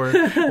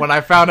when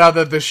I found out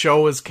that the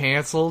show was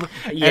canceled,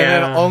 and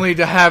then only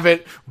to have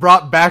it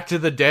brought back to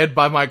the dead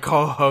by my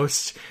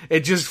co-host.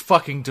 It just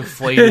fucking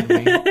deflated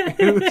me.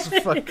 It was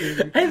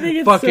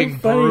fucking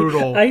so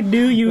brutal. I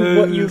knew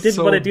you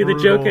didn't want to do the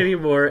joke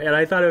anymore, and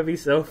I thought it would be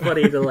so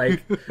funny to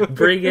like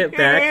bring it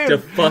back to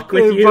fuck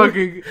with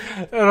you.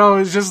 And I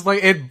was just like,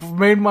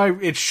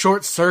 it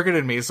short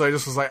circuited me, so I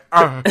just was like,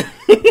 I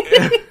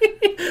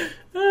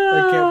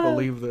can't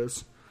believe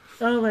this.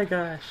 Oh my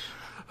gosh.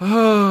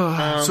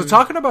 So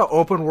talking about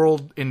open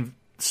world in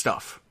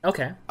stuff.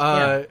 Okay.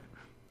 I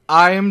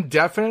am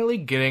definitely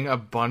getting a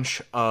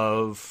bunch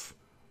of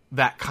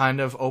that kind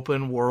of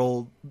open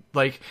world.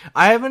 Like,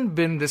 I haven't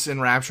been this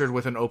enraptured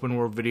with an open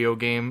world video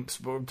game.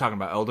 We're talking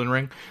about Elden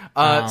Ring.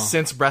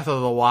 Since Breath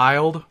of the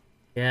Wild.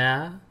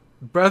 Yeah.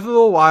 Breath of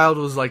the Wild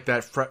was like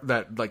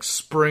that like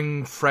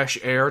spring fresh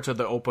air to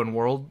the open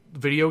world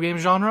video game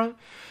genre.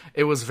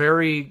 It was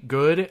very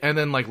good, and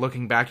then like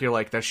looking back, you're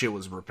like, that shit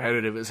was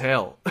repetitive as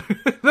hell.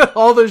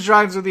 All the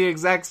shrines are the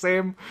exact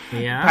same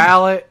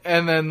palette,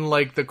 and then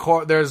like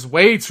there's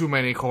way too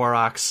many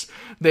Koroks.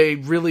 They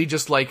really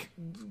just like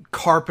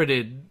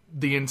carpeted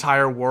the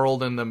entire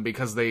world in them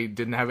because they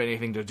didn't have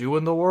anything to do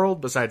in the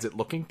world besides it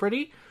looking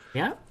pretty.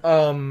 Yeah.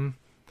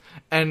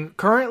 And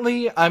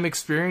currently, I'm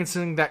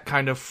experiencing that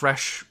kind of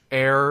fresh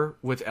air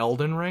with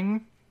Elden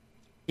Ring.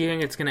 Do you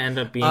think it's going to end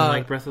up being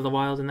like Breath of the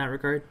Wild in that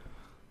regard?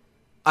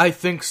 I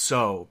think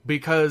so,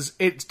 because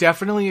it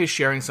definitely is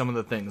sharing some of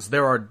the things.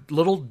 There are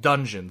little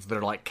dungeons that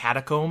are like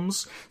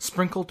catacombs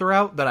sprinkled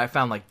throughout that I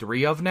found like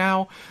 3 of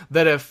now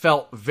that have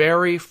felt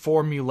very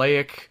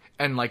formulaic,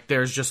 and like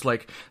there's just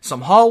like some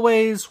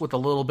hallways with a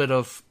little bit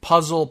of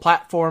puzzle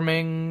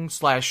platforming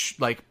 /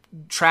 like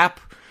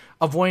trap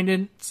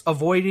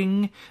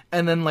avoiding,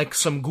 and then like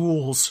some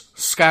ghouls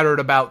scattered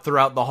about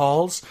throughout the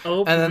halls.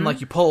 And then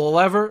like you pull a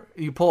lever,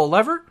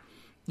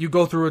 you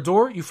go through a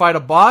door, you fight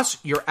a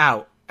boss, you're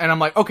out. And I'm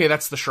like, okay,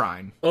 that's the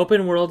shrine.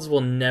 Open worlds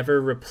will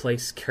never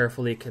replace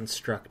carefully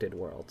constructed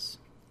worlds.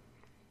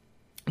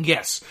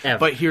 Yes, ever.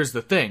 But here's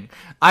the thing.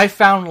 I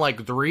found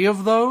like 3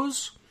 of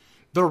those.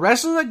 The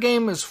rest of the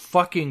game is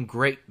fucking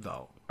great,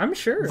 though. I'm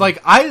sure. Like,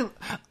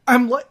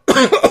 I'm like...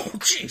 oh,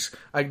 jeez.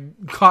 I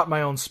caught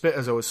my own spit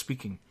as I was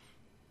speaking.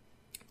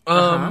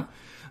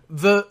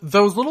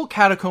 Those little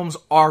catacombs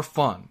are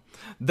fun.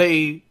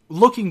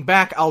 Looking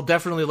back, I'll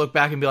definitely look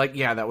back and be like,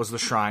 yeah, that was the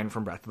shrine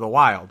from Breath of the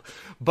Wild.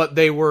 But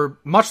they were,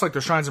 much like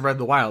the shrines in Breath of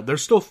the Wild, they're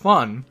still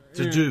fun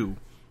to do.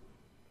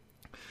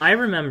 I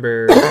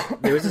remember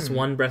there was this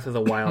one Breath of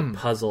the Wild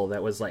puzzle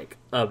that was, like,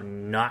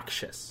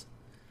 obnoxious.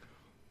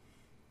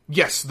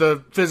 Yes,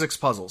 the physics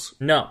puzzles.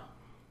 No.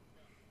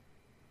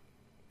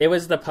 It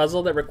was the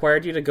puzzle that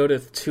required you to go to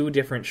 2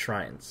 different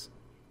shrines.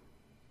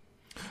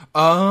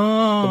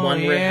 Oh, the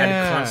one where it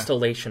had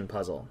constellation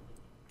puzzle.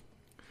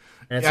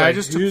 And it's like, I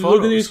just took photos.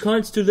 Look at these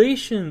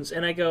constellations.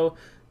 And I go,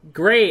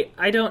 great,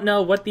 I don't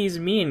know what these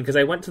mean, because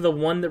I went to the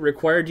one that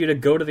required you to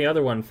go to the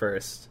other one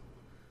first.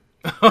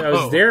 I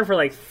was there for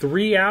like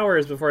 3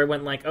 hours before I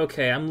went like,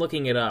 okay, I'm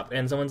looking it up.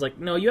 And someone's like,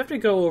 no, you have to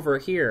go over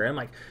here. And I'm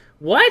like,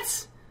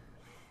 what?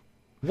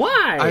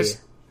 Why?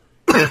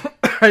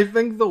 I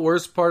think the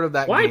worst part of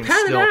that Why game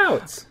pad it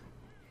out?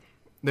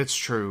 That's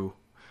true.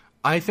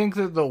 I think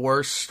that the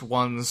worst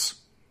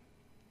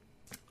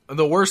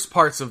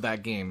parts of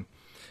that game,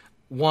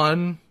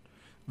 one,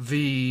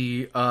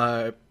 the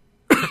God,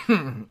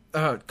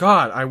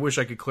 I wish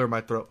I could clear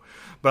my throat,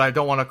 but I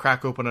don't want to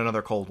crack open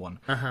another cold one.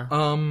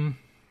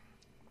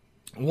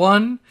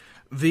 One,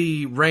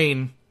 the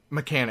rain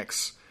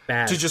mechanics.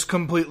 Bad. To just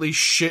completely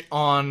shit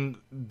on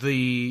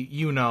the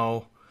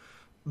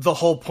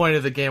whole point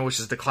of the game, which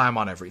is to climb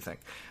on everything.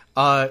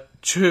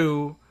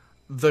 2,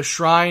 the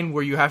shrine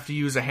where you have to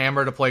use a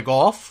hammer to play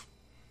golf.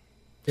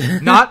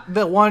 Not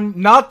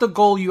the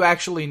goal you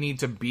actually need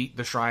to beat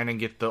the shrine and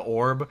get the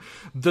orb.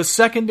 The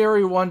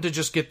secondary one to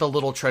just get the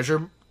little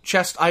treasure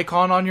chest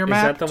icon on your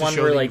map. Is that the one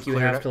where like you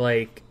have to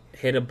like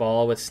hit a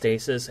ball with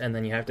stasis and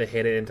then you have to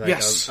hit it into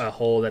like a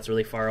hole that's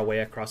really far away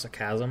across a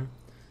chasm?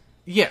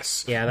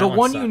 Yes. Yeah, the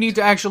one you need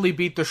to actually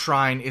beat the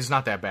shrine is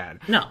not that bad.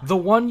 No. The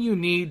one you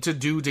need to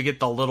do to get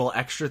the little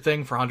extra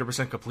thing for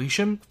 100%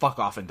 completion, fuck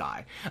off and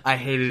die. I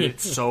hated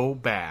it so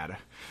bad.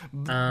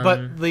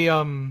 But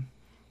the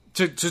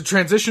to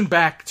transition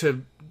back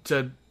to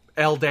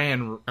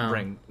Elden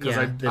Ring, because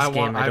I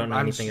don't know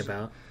anything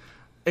about.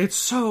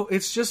 It's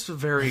just a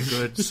very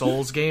good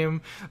Souls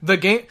game.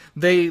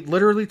 They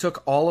literally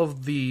took all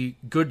of the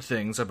good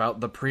things about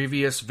the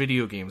previous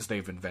video games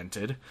they've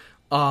invented,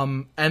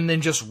 and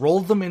then just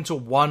rolled them into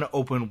one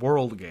open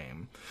world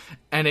game.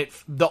 And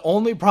the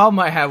only problem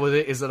I have with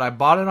it is that I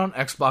bought it on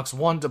Xbox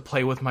One to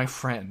play with my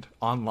friend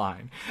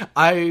online.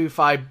 If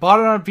I bought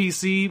it on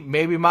PC,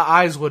 maybe my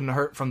eyes wouldn't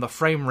hurt from the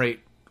frame rate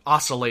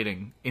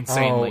oscillating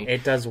insanely. Oh,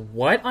 it does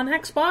what on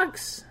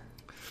Xbox?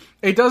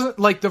 It doesn't,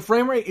 like, the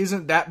frame rate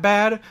isn't that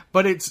bad,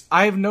 but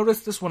I've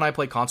noticed this when I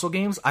play console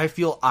games, I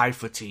feel eye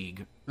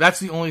fatigue. That's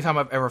the only time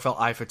I've ever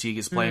felt eye fatigue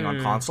is playing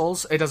on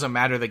consoles. It doesn't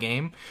matter the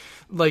game.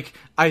 Like,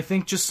 I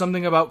think just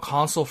something about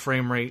console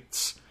frame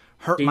rates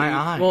hurt my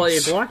eyes. Well,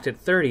 it blocked at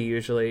 30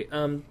 usually.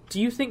 Do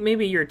you think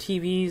maybe your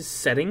TV's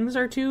settings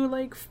are too,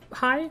 like,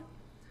 high?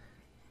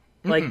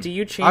 Like, do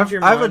you change your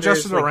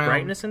monitor's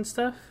brightness and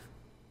stuff?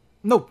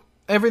 Nope.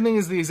 Everything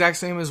is the exact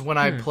same as when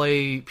I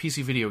play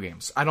PC video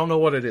games. I don't know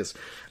what it is.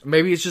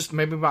 Maybe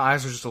my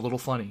eyes are just a little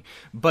funny.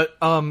 But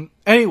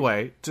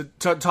anyway, to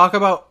talk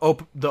about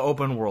the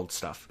open world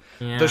stuff.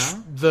 Yeah.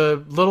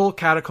 The little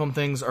catacomb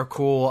things are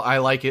cool. I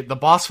like it. The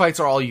boss fights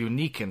are all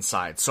unique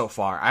inside so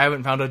far. I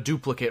haven't found a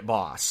duplicate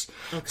boss.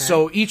 Okay.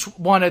 So each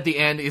one at the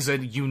end is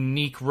a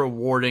unique,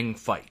 rewarding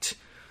fight.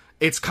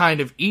 It's kind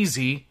of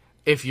easy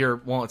if you're...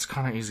 Well, it's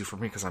kind of easy for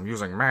me because I'm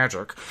using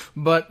magic.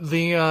 But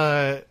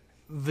the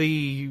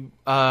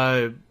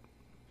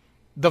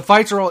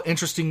fights are all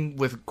interesting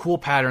with cool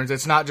patterns.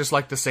 It's not just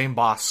like the same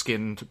boss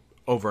skinned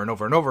over and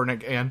over and over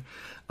again.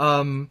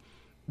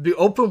 The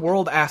open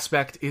world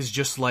aspect is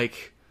just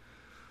like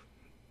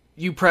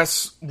you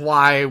press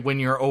Y when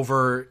you're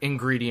over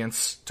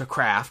ingredients to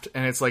craft,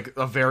 and it's like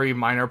a very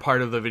minor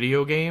part of the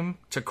video game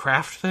to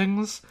craft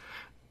things.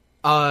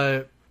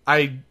 I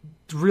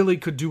really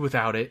could do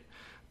without it.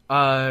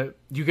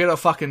 You get a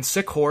fucking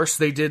sick horse.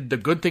 They did the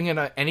good thing in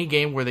any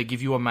game where they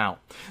give you a mount.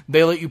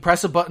 They let you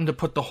press a button to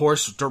put the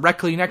horse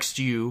directly next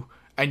to you,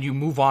 and you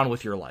move on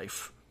with your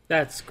life.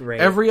 That's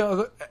great.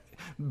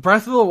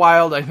 Breath of the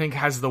Wild, I think,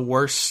 has the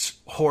worst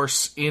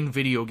horse in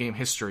video game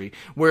history,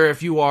 where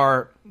if you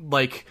are,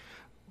 like,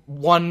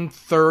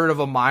 1/3 of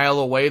a mile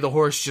away, the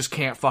horse just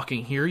can't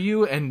fucking hear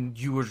you, and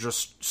you are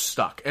just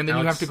stuck. And then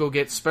you have to go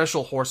get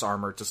special horse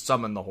armor to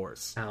summon the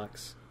horse.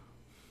 Alex.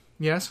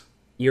 Yes?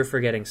 You're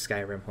forgetting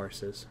Skyrim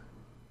horses.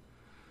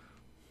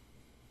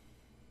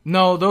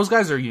 No, those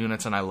guys are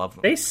units, and I love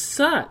them. They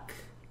suck.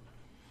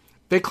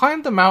 They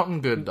climbed the mountain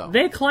good, though.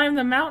 They climb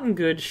the mountain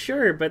good,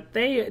 sure, but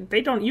they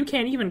don't. You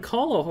can't even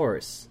call a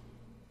horse.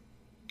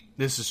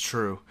 This is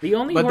true. The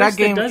only horse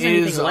that does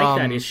anything like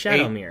that is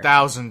Shadowmere.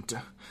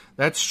 8,000.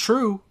 That's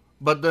true,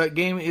 but the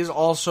game is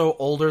also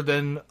older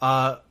than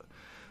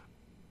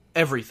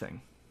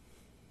everything.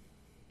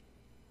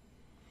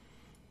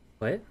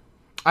 What?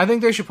 I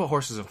think they should put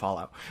horses in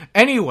Fallout.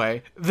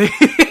 Anyway, they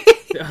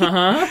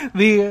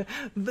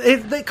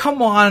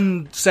come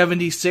on,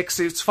 76.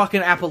 It's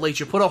fucking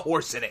Appalachia. Put a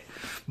horse in it.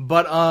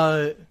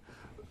 But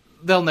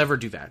they'll never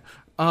do that.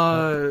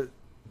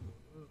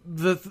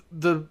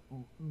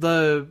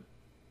 The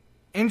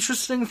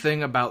interesting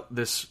thing about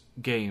this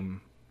game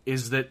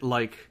is that,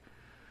 like,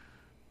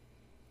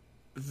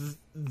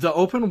 the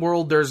open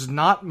world, there's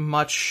not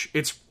much.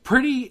 It's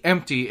pretty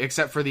empty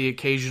except for the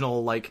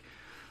occasional like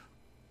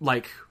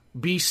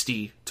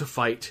beastie to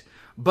fight,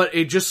 but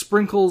it just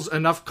sprinkles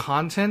enough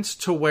content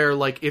to where,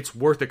 like, it's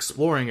worth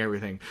exploring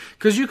everything.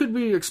 Because you could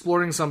be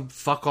exploring some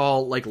fuck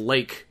all, like,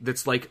 lake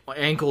that's, like,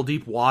 ankle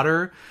deep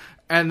water,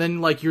 and then,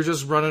 like, you're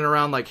just running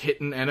around, like,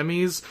 hitting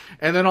enemies,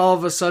 and then all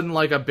of a sudden,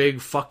 like, a big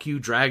fuck you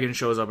dragon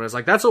shows up, and it's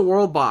like, that's a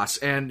world boss,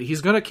 and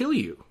he's gonna kill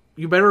you.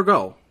 You better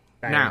go.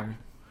 Now.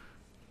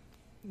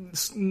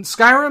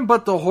 Skyrim,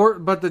 but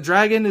the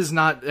dragon is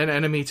not an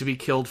enemy to be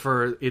killed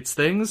for its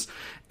things.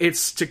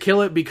 It's to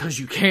kill it because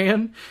you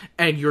can,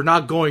 and you're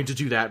not going to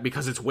do that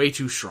because it's way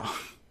too strong.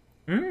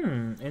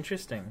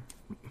 Interesting.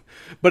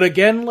 But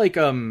again, like,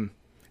 to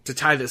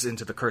tie this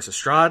into the Curse of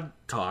Strahd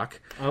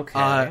talk,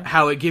 okay,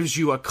 how it gives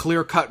you a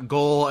clear-cut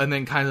goal and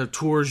then kind of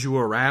tours you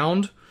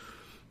around.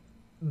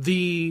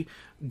 The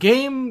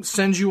game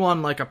sends you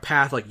on, like, a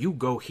path, like, you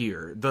go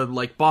here. The,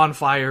 like,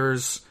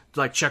 bonfires,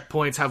 like,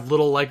 checkpoints have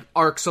little, like,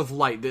 arcs of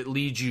light that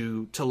lead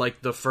you to,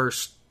 like, the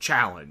first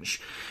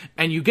challenge.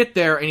 And you get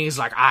there, and he's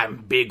like,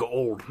 I'm big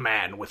old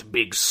man with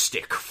big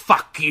stick.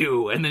 Fuck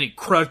you. And then he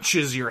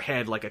crunches your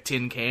head like a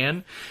tin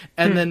can.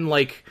 And then,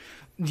 like,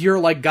 your,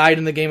 like, guide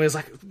in the game is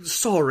like,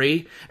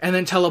 sorry. And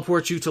then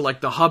teleports you to, like,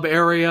 the hub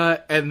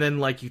area. And then,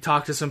 like, you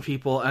talk to some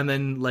people. And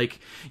then, like,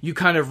 you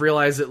kind of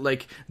realize that,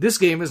 like, this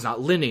game is not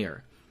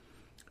linear.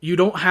 You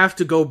don't have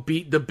to go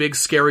beat the big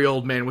scary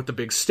old man with the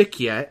big stick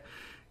yet.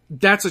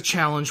 That's a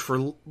challenge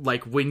for,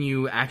 like, when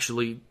you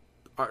actually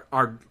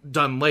are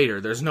done later.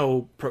 There's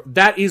no...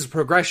 that is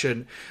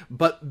progression,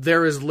 but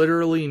there is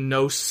literally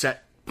no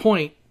set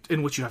point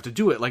in which you have to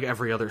do it, like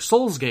every other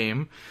Souls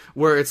game,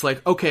 where it's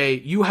like, okay,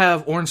 you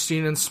have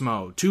Ornstein and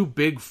Smo, two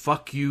big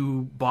fuck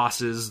you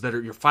bosses that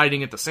you're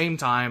fighting at the same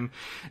time.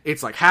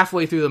 It's like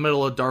halfway through the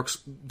middle of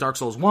Dark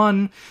Souls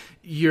 1,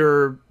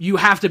 you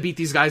have to beat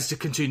these guys to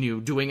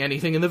continue doing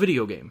anything in the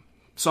video game.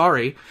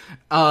 Sorry.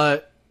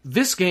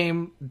 This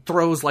game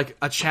throws like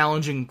a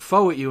challenging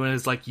foe at you, and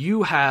it's like,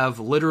 you have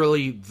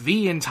literally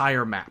the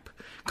entire map.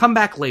 Come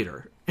back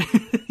later.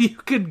 You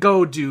could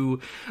go do,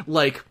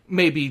 like,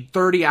 maybe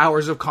 30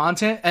 hours of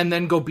content and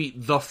then go beat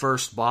the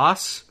first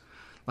boss.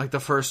 Like, the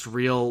first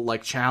real,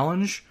 like,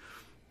 challenge.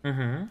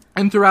 Mm-hmm.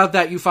 And throughout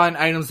that, you find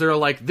items that are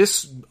like,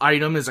 this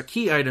item is a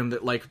key item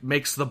that, like,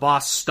 makes the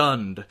boss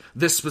stunned.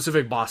 This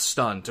specific boss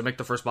stunned to make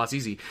the first boss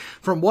easy.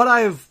 From what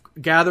I've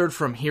gathered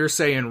from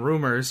hearsay and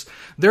rumors,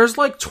 there's,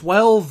 like,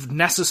 12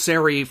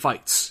 necessary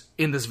fights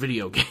in this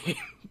video game.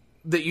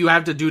 That you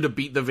have to do to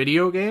beat the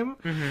video game.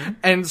 Mm-hmm.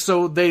 And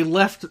so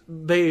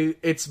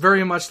it's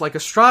very much like a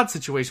Strahd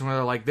situation where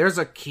they're like, there's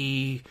a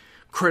key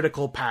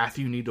critical path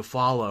you need to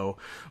follow,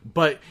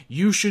 but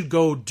you should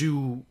go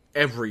do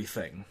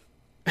everything.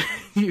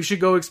 You should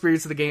go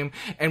experience the game,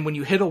 and when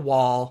you hit a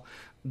wall,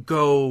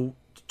 go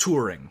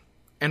touring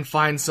and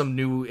find some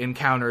new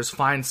encounters,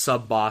 find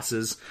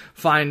sub-bosses,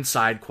 find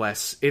side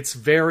quests. It's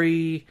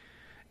very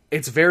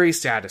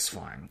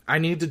satisfying. I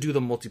need to do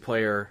the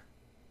multiplayer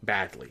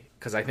badly,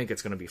 because I think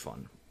it's going to be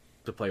fun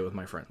to play with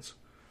my friends.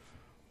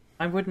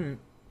 I don't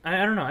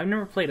know. I've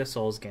never played a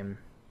Souls game.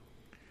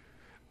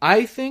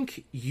 I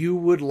think you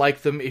would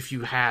like them if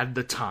you had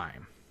the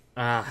time.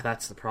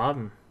 That's the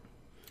problem.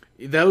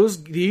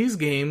 These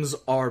games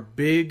are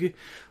big.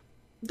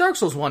 Dark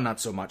Souls 1, not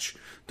so much.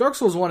 Dark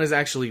Souls 1 is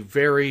actually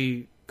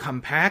very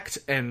compact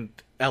and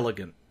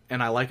elegant,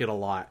 and I like it a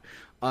lot.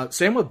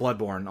 Same with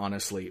Bloodborne,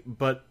 honestly,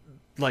 but,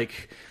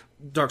 like,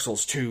 Dark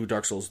Souls 2,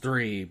 Dark Souls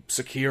 3,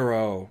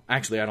 Sekiro.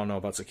 Actually, I don't know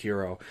about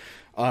Sekiro.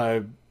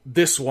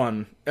 This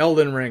one,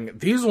 Elden Ring.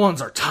 These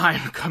ones are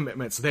time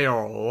commitments. They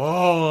are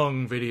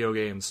long video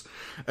games.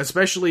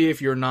 Especially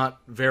if you're not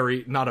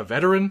a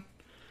veteran.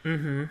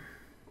 Mm-hmm.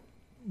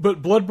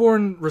 But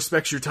Bloodborne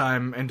respects your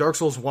time, and Dark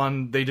Souls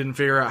 1, they didn't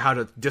figure out how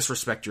to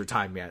disrespect your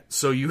time yet.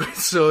 So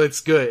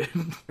it's good.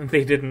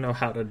 They didn't know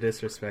how to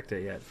disrespect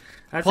it yet.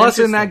 That's Plus,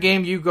 in that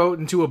game, you go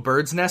into a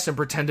bird's nest and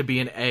pretend to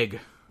be an egg.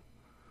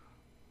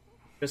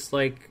 Just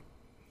like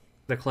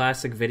the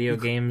classic video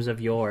games of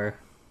yore.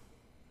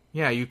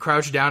 Yeah, you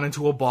crouch down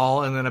into a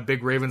ball, and then a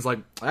big raven's like,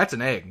 that's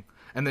an egg,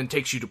 and then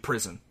takes you to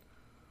prison.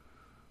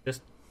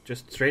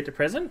 Just straight to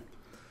prison?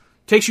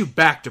 Takes you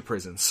back to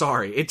prison,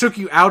 sorry. It took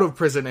you out of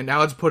prison, and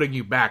now it's putting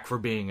you back for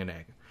being an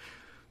egg.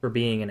 For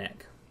being an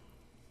egg.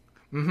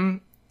 Mm-hmm.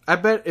 I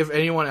bet if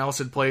anyone else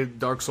had played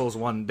Dark Souls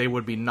 1, they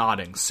would be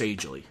nodding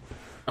sagely.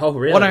 Oh,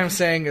 really? What I'm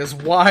saying is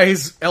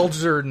wise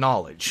elder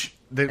knowledge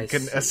that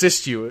can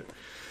assist you.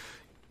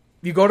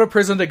 You go to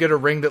prison to get a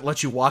ring that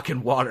lets you walk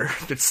in water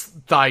that's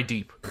thigh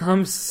deep.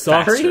 I'm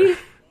sorry?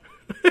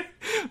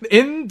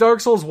 In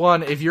Dark Souls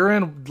 1, if you're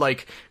in,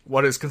 like,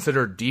 what is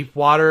considered deep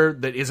water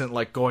that isn't,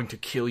 like, going to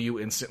kill you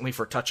instantly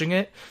for touching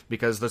it,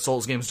 because the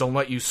Souls games don't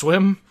let you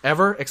swim,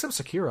 ever, except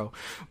Sekiro.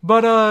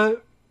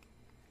 But,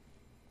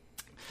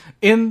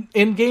 in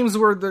games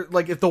where,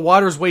 if the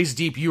water's waist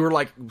deep, your,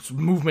 like,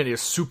 movement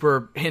is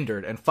super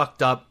hindered and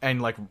fucked up,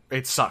 and, like,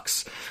 it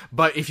sucks.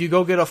 But if you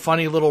go get a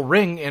funny little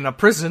ring in a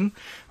prison,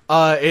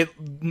 it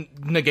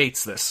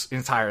negates this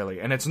entirely,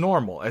 and it's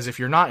normal, as if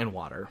you're not in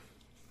water.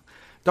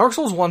 Dark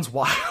Souls 1's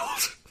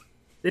wild.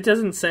 It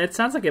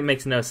sounds like it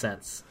makes no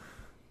sense.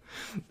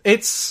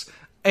 It's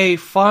a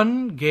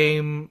fun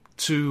game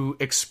to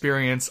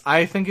experience.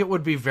 I think it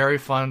would be very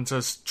fun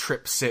to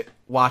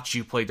watch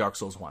you play Dark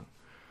Souls 1.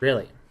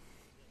 Really?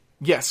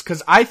 Yes,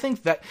 because I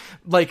think that,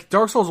 like,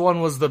 Dark Souls 1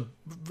 was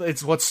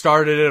it's what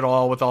started it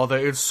all with all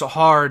it's so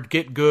hard,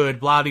 get good,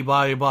 blah,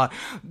 blah, blah.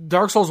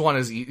 Dark Souls 1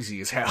 is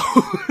easy as hell.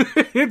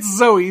 It's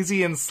so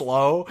easy and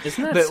slow.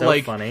 Isn't that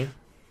so funny?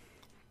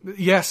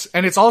 Yes,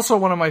 and it's also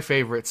one of my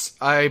favorites.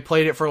 I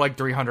played it for like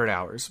 300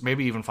 hours,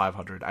 maybe even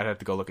 500. I'd have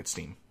to go look at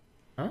Steam.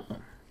 Oh,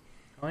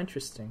 how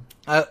interesting.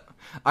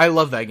 I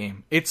love that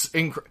game. It's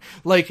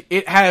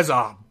it has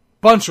a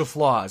bunch of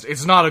flaws.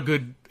 It's not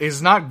good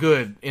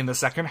in the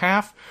second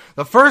half.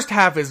 The first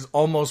half is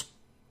almost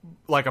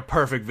like a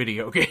perfect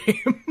video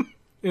game,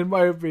 in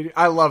my opinion.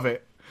 I love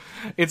it.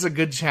 It's a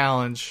good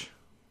challenge.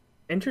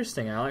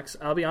 Interesting, Alex.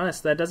 I'll be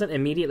honest, that doesn't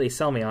immediately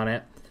sell me on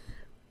it.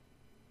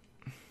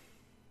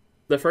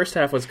 The first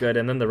half was good,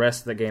 and then the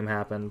rest of the game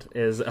happened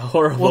is a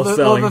horrible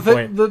selling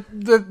point.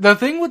 The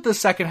thing with the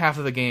second half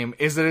of the game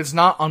is that it's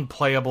not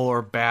unplayable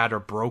or bad or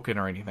broken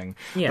or anything.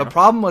 Yeah. The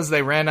problem was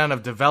they ran out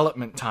of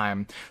development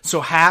time,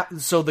 so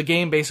the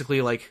game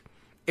basically, like,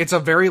 it's a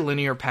very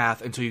linear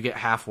path until you get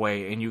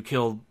halfway and you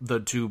kill the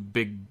two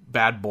big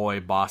bad boy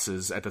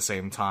bosses at the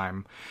same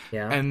time.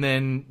 Yeah. And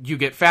then you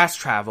get fast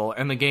travel,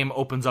 and the game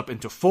opens up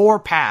into 4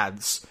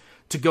 paths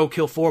to go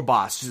kill 4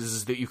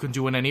 bosses that you can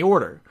do in any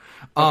order.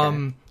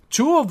 Okay.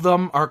 2 of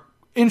them are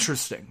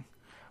interesting.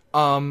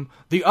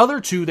 The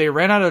other 2, they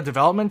ran out of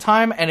development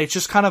time, and it's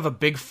just kind of a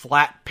big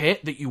flat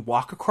pit that you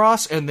walk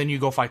across, and then you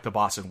go fight the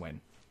boss and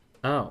win.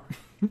 Oh.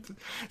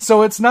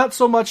 So it's not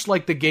so much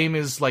like the game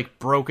is like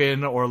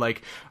broken or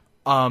like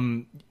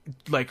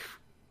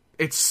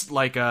it's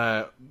like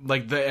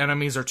the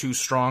enemies are too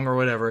strong or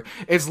whatever.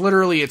 It's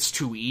literally it's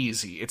too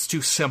easy. It's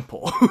too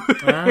simple.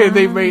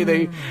 They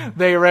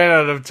ran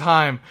out of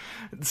time,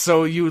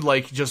 so you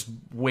like just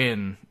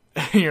win.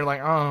 You're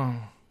like, oh.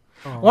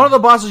 One of the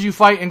bosses you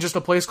fight in just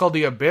a place called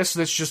the Abyss.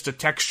 That's just a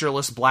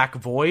textureless black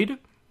void.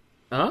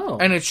 Oh.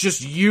 And it's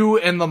just you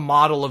and the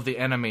model of the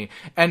enemy.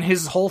 And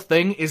his whole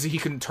thing is he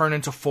can turn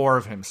into 4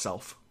 of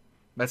himself.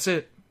 That's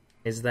it.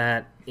 Is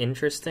that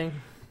interesting?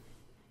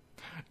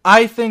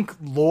 I think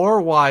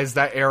lore-wise,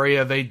 that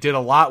area, they did a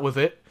lot with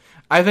it.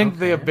 I think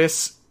the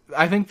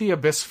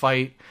Abyss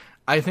fight,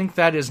 I think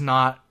that is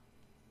not,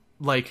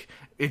 like,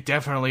 it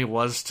definitely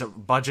was to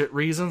budget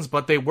reasons,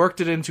 but they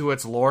worked it into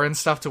its lore and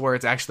stuff to where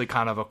it's actually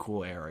kind of a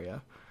cool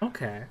area.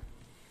 Okay.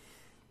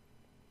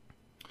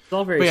 It's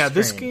all very strange.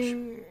 This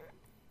game...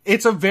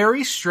 It's a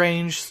very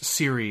strange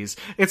series.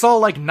 It's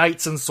all like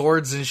knights and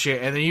swords and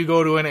shit, and then you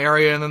go to an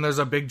area and then there's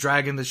a big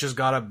dragon that's just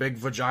got a big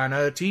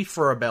vagina, teeth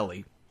for a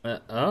belly.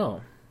 Oh.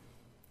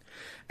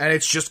 And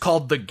it's just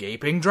called the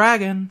Gaping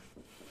Dragon.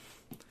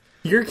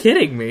 You're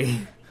kidding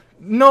me.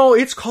 No,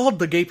 it's called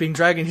the Gaping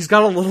Dragon. He's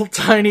got a little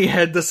tiny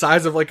head the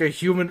size of like a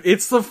human.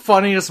 It's the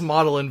funniest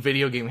model in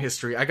video game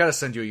history. I gotta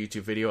send you a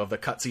YouTube video of the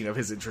cutscene of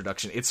his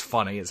introduction. It's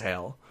funny as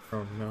hell.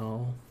 Oh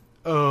no.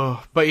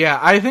 But yeah,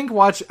 I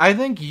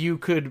think you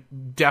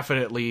could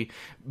definitely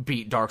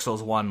beat Dark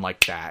Souls 1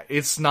 like that.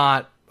 It's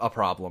not a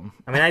problem.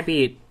 I mean, I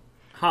beat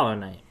Hollow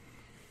Knight.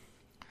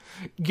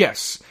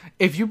 Yes.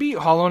 If you beat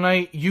Hollow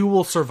Knight, you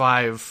will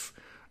survive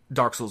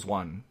Dark Souls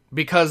 1.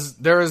 Because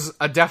there is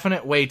a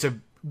definite way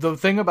to... The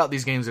thing about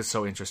these games that's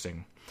so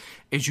interesting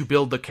is you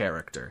build the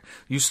character.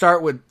 You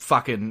start with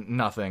fucking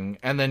nothing,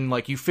 and then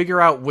like you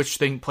figure out which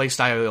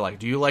playstyle you like.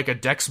 Do you like a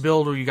dex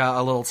build where you got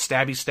a little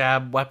stabby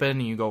stab weapon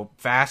and you go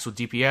fast with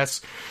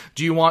DPS?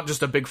 Do you want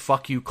just a big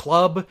fuck you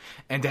club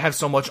and to have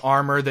so much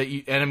armor that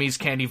enemies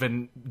can't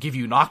even give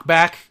you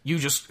knockback? You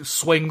just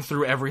swing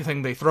through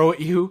everything they throw at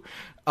you,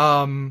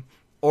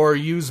 or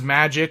use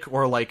magic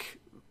or like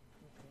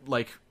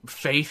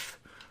faith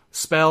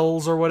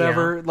spells or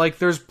whatever. Yeah. Like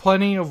there's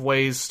plenty of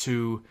ways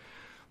to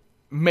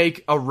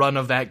make a run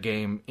of that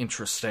game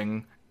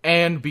interesting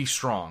and be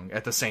strong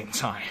at the same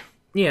time.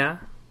 Yeah.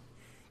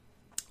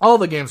 All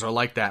the games are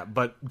like that,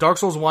 but Dark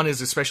Souls 1 is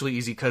especially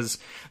easy because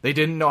they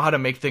didn't know how to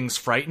make things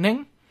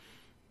frightening.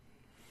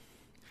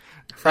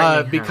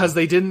 Because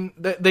they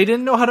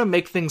didn't know how to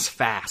make things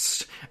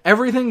fast.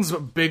 Everything's a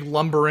big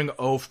lumbering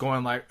oaf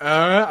going like,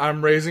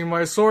 I'm raising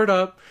my sword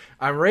up.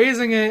 I'm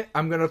raising it.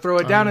 I'm going to throw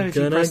it down. And if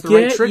you press the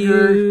right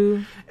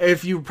trigger,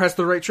 if you press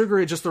the right trigger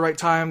at just the right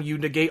time, you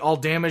negate all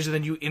damage and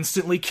then you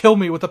instantly kill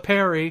me with a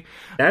parry.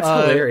 That's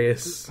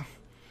hilarious.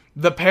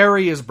 The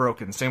parry is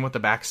broken. Same with the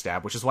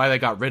backstab, which is why they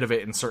got rid of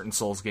it in certain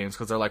Souls games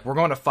because they're like, we're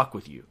going to fuck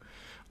with you.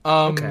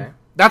 Okay.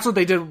 That's what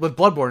they did with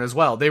Bloodborne as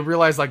well. They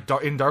realized, like,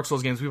 in Dark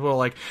Souls games, people are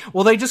like,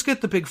 well, they just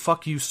get the big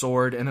fuck you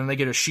sword, and then they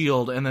get a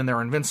shield, and then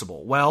they're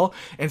invincible. Well,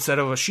 instead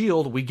of a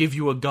shield, we give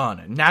you a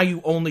gun. Now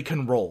you only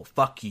can roll.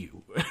 Fuck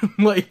you.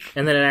 Like,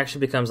 and then it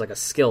actually becomes, like, a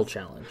skill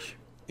challenge.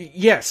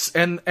 Yes,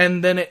 and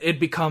then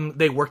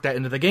they work that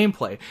into the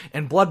gameplay.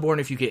 And Bloodborne,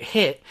 if you get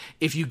hit,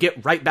 if you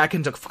get right back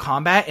into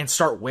combat and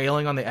start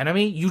wailing on the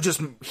enemy, you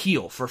just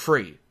heal for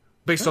free.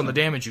 Based on the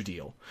damage you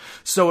deal.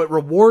 So it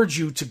rewards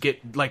you to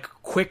get, like,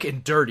 quick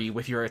and dirty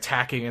with your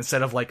attacking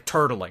instead of, like,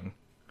 turtling.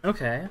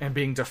 Okay. And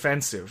being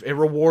defensive. It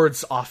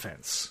rewards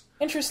offense.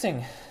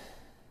 Interesting.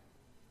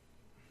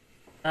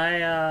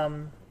 I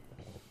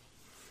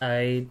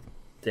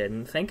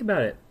didn't think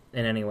about it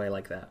in any way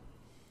like that.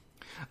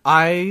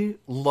 I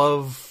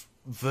love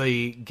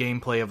the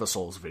gameplay of a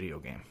Souls video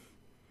game.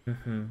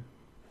 Mm-hmm.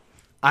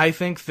 I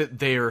think that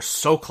they are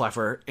so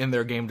clever in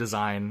their game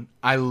design.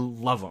 I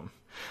love them.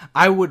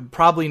 I would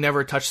probably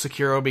never touch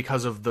Sekiro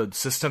because of the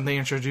system they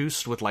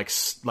introduced with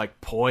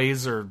like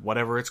poise or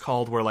whatever it's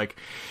called, where like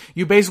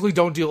you basically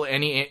don't deal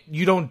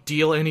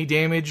any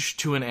damage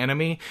to an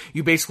enemy.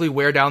 You basically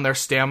wear down their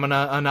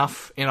stamina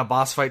enough in a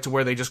boss fight to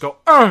where they just go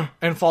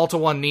and fall to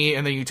one knee,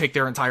 and then you take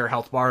their entire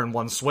health bar in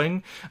one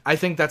swing. I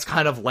think that's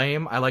kind of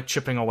lame. I like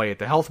chipping away at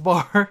the health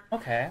bar.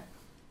 Okay.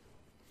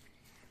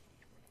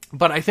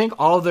 But I think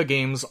all of the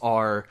games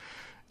are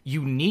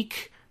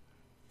unique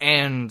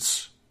and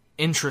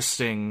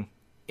interesting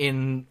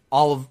in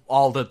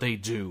all that they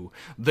do.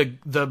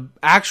 The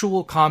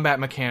actual combat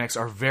mechanics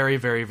are very,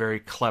 very, very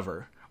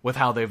clever with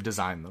how they've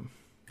designed them.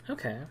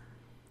 Okay.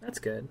 That's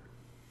good.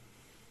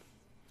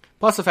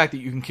 Plus the fact that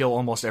you can kill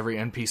almost every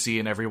NPC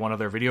in every one of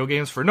their video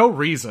games for no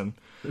reason.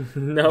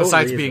 No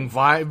Besides reason.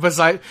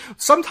 being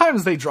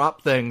sometimes they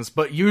drop things,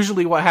 but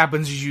usually what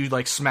happens is you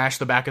like smash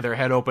the back of their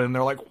head open and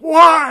they're like,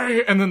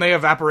 why? And then they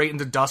evaporate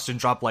into dust and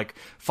drop like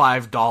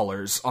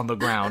 $5 on the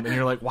ground. And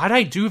you're like, why'd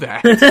I do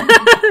that?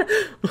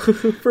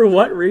 For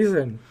what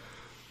reason?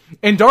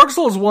 In Dark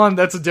Souls 1,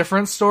 that's a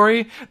different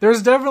story.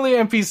 There's definitely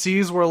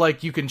NPCs where,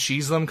 like, you can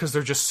cheese them because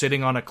they're just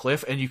sitting on a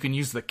cliff, and you can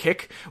use the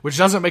kick, which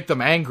doesn't make them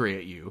angry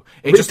at you.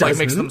 It just, like,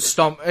 makes them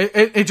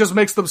it just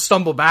makes them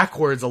stumble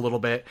backwards a little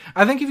bit.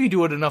 I think if you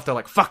do it enough, they're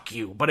like, fuck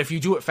you. But if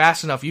you do it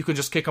fast enough, you can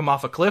just kick them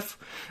off a cliff,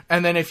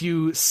 and then if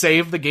you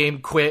save the game,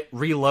 quit,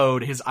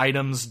 reload, his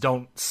items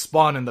don't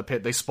spawn in the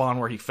pit, they spawn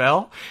where he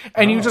fell,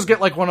 and you just get,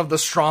 like, one of the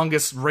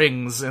strongest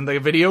rings in the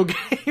video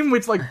game,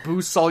 which, like,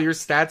 boosts all your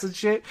stats and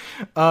shit.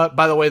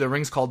 By the way, the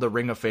ring's called the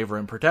Ring of Favor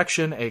and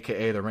Protection,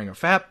 aka the Ring of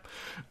Fap.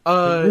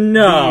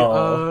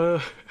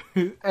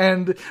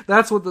 And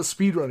that's what the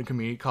speedrunning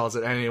community calls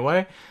it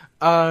anyway.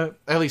 At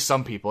least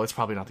some people. It's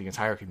probably not the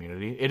entire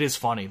community. It is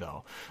funny,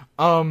 though.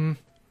 Knowing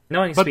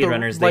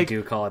speedrunners, they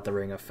do call it the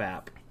Ring of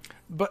Fap.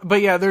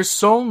 But yeah, there's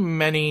so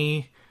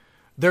many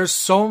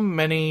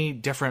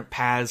different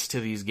paths to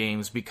these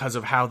games because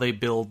of how they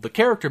build the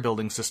character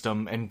building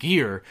system and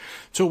gear,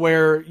 to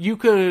where you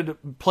could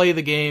play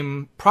the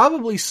game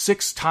probably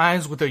 6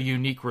 times with a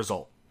unique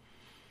result.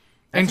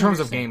 In terms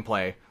of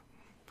gameplay.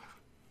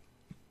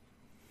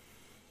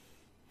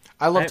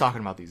 I love talking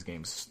about these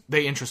games.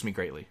 They interest me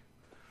greatly.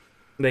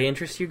 They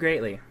interest you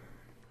greatly.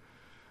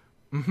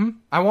 Mm-hmm.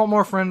 I want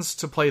more friends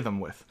to play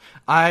them with.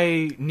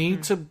 I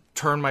need to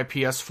turn my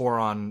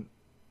PS4 on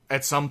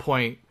at some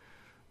point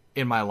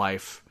in my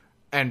life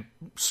and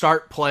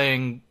start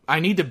playing. I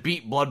need to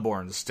beat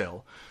Bloodborne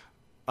still.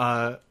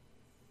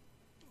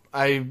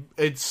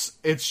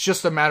 It's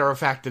just a matter of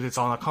fact that it's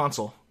on a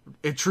console.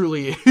 It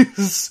truly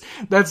is.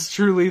 That's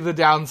truly the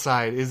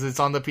downside, is it's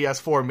on the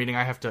PS4, meaning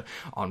I have to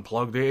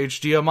unplug the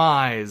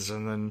HDMIs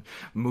and then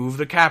move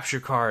the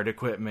capture card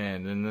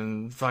equipment and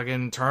then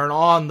fucking turn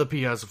on the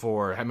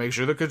PS4 and make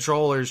sure the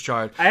controller's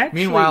charged.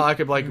 Meanwhile, I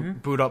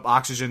could boot up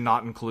Oxygen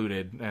Not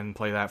Included and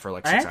play that for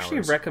like 6 hours. I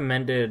actually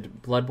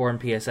recommended Bloodborne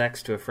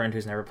PSX to a friend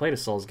who's never played a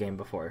Souls game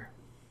before.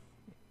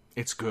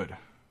 It's good.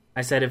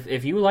 I said,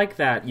 if you like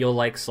that, you'll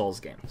like Souls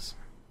games.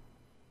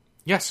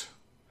 Yes.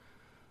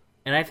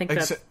 And I think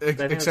that's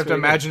except really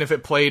imagine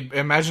good.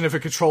 Imagine if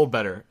it controlled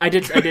better. I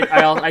did.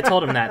 I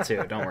told him that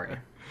too. Don't worry.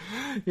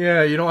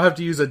 Yeah, you don't have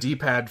to use a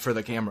D-pad for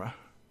the camera.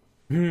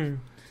 What a you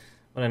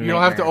nightmare.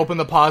 don't have to open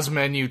the pause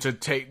menu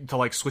to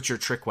like switch your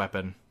trick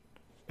weapon.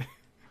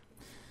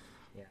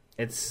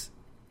 Yeah,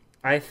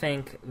 I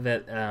think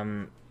that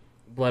Bloodborne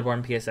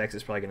PSX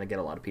is probably going to get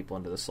a lot of people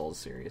into the Souls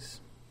series.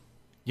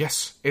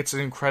 Yes, it's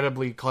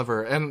incredibly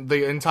clever, and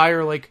the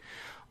entire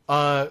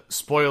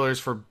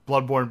spoilers for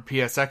Bloodborne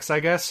PSX, I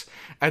guess.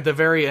 At the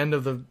very end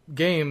of the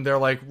game, they're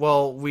like,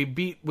 well,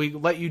 we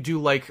let you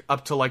do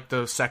up to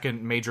the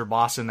second major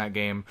boss in that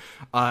game.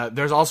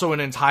 There's also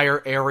an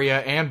entire area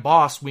and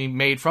boss we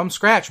made from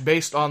scratch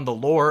based on the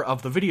lore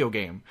of the video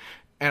game.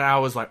 And I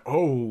was like,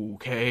 oh,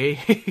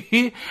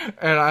 okay.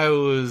 And I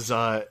was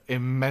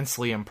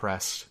immensely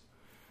impressed.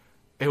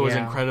 It was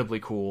incredibly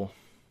cool.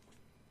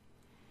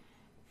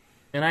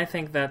 And I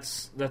think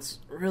that's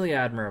really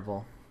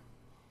admirable.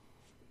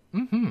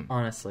 Mm-hmm.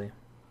 Honestly.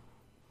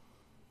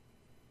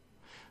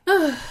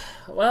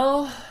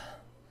 Well,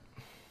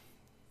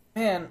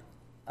 man,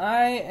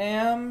 I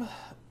am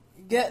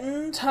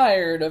getting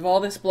tired of all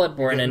this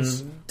Bloodborne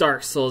and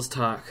Dark Souls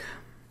talk.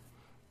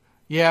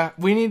 Yeah,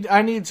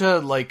 I need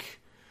to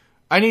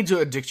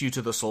addict you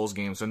to the Souls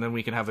games, and then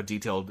we can have a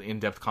detailed,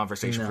 in-depth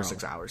conversation for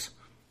 6 hours.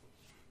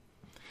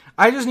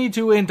 I just need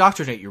to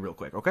indoctrinate you real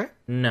quick, okay?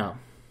 No.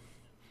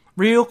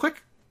 Real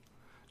quick?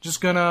 Just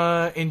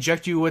gonna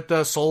inject you with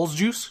the Souls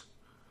juice.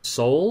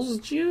 Souls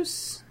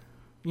juice?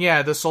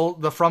 Yeah, the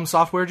From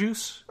Software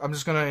juice. I'm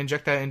just gonna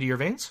inject that into your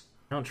veins.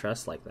 I don't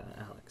trust like that,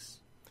 Alex.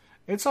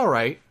 It's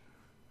alright.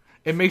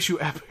 It makes you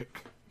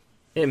epic.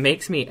 It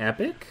makes me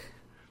epic?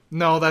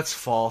 No, that's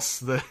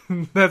false.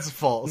 That's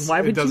false.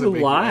 Why would you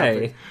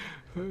lie?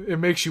 It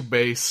makes you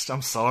based.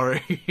 I'm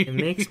sorry. It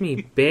makes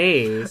me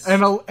based.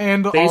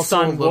 and based also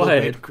on a little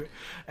what? bit,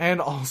 and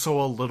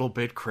also a little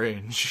bit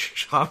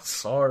cringe. I'm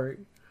sorry.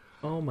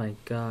 Oh my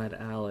god,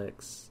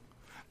 Alex.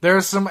 There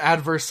are some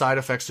adverse side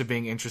effects to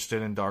being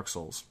interested in Dark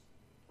Souls.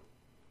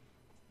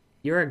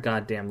 You're a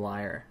goddamn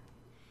liar.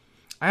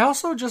 I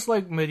also just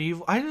like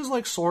medieval. I just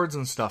like swords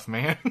and stuff,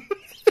 man.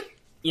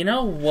 You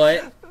know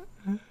what?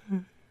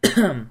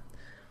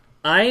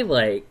 I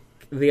like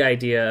the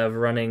idea of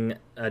running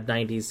a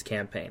 90s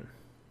campaign.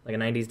 Like a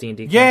 90s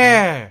D&D campaign.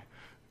 Yeah!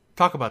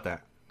 Talk about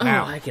that.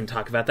 Now. Oh, I can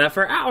talk about that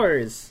for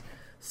hours.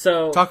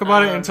 So talk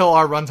about it until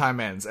our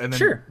runtime ends, and then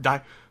sure.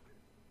 Die.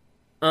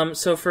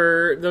 So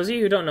for those of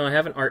you who don't know, I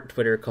have an art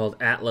Twitter called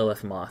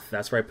 @LilithMoth.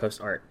 That's where I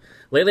post art.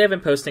 Lately, I've been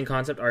posting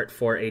concept art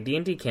for a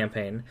D&D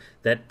campaign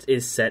that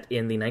is set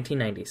in the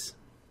 1990s.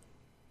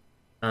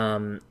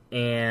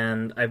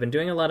 And I've been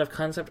doing a lot of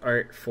concept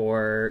art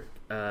for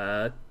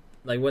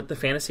what the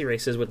fantasy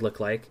races would look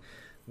like,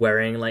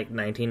 wearing like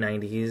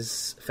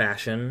 1990s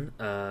fashion.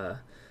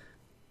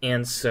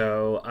 And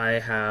so I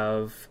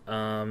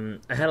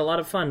had a lot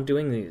of fun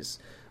doing these.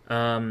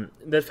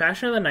 The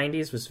fashion of the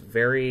 90s was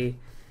very,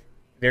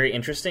 very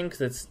interesting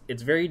because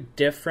it's very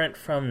different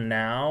from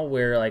now,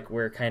 where like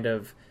we're kind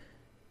of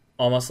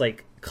almost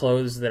like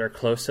clothes that are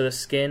close to the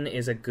skin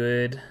is a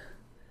good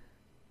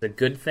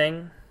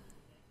thing.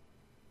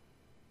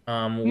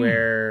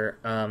 Where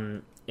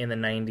in the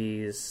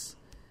 90s,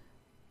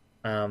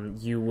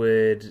 you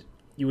would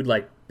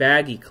like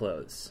baggy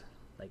clothes,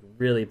 like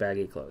really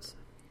baggy clothes.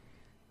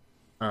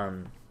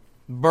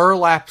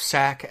 Burlap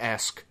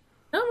sack-esque.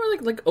 Not more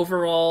like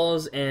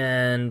overalls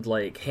and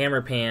like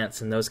hammer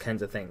pants and those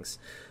kinds of things.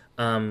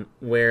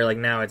 Where like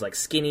now it's like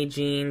skinny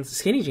jeans.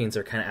 Skinny jeans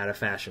are kind of out of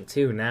fashion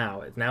too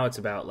now. Now it's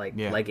about like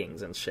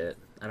leggings and shit.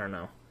 I don't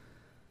know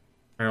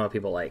what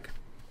people like.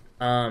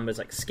 But it's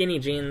like skinny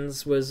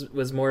jeans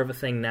was more of a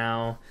thing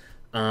now.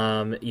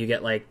 You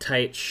get like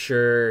tight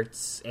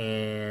shirts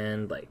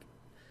and like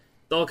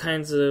all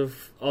kinds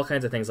of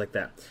things like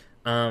that.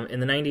 In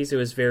the 90s, it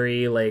was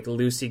very like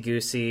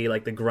loosey-goosey.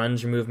 Like the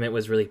grunge movement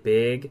was really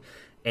big,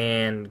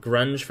 and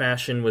grunge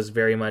fashion was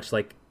very much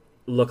like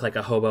look like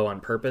a hobo on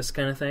purpose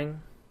kind of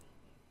thing.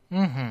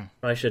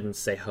 Mm-hmm. I shouldn't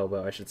say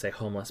hobo. I should say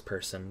homeless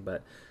person,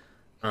 but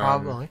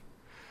probably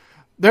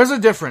there's a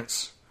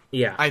difference.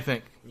 Yeah, I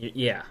think.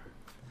 Yeah,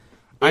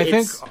 I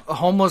think a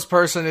homeless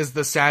person is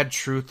the sad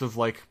truth of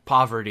like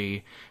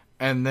poverty,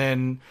 and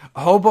then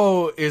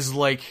hobo is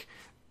like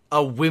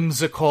a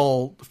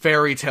whimsical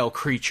fairy tale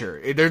creature.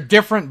 They're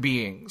different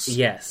beings.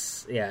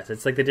 Yes.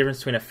 It's like the difference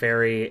between a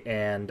fairy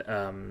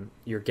and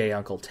your gay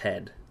Uncle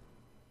Ted.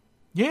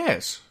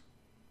 Yes.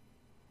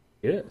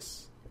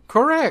 Yes.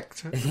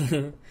 Correct.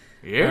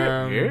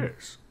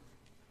 Yes.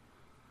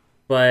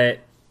 But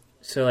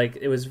so like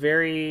it's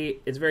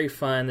very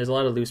fun. There's a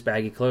lot of loose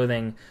baggy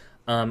clothing.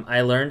 I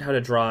learned how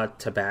to draw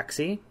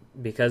tabaxi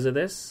because of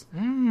this.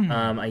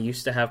 I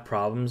used to have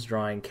problems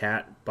drawing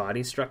cat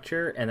body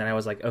structure, and then I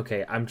was like,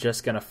 okay, I'm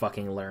just gonna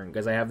fucking learn,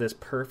 because I have this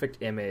perfect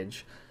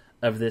image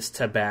of this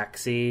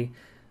tabaxi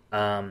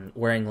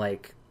wearing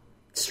like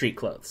street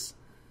clothes.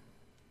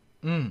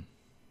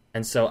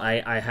 And so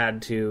I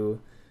had to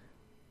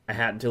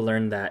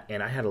learn that,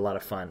 and I had a lot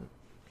of fun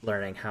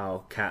learning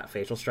how cat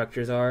facial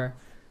structures are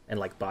and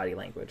like body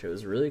language. It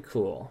was really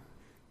cool.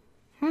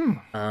 But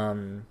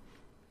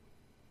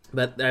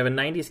I have a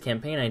 90s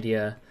campaign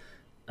idea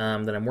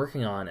that I'm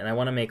working on, and I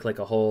want to make like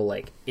a whole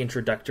like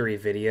introductory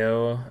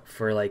video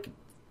for like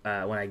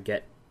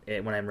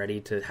when I'm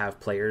ready to have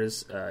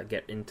players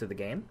get into the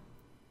game.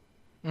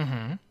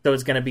 Mm-hmm. So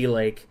it's gonna be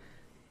like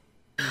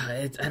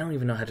I don't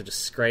even know how to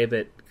describe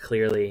it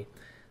clearly,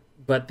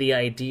 but the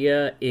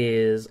idea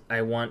is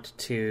I want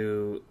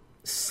to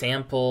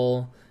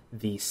sample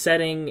the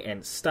setting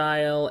and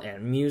style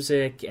and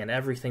music and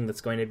everything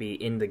that's going to be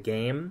in the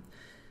game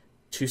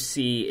to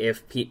see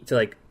if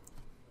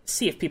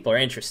people are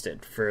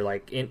interested for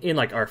like in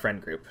like our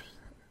friend group.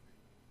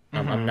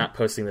 I'm not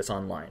posting this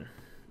online,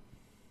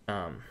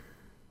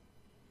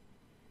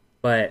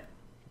 but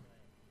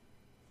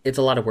it's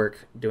a lot of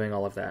work doing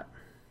all of that.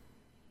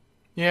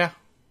 Yeah.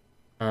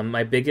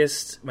 My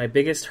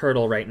biggest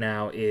hurdle right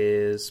now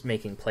is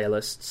making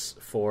playlists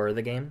for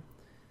the game.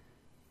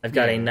 I've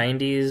got a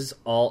 90s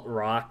alt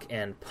rock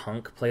and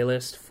punk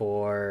playlist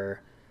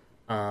for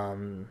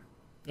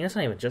it's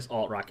not even just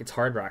alt rock, it's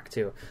hard rock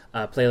too.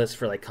 Playlist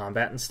for like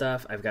combat and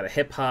stuff. I've got a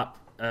hip hop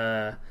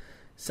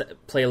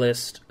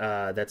playlist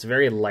that's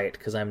very light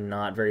because I'm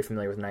not very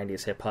familiar with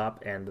 90s hip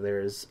hop, and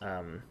there's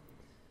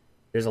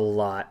a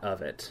lot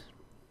of it.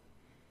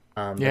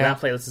 But that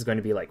playlist is going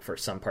to be like for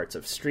some parts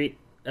of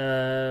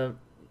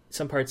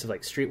some parts of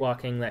like street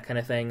walking, that kind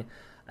of thing.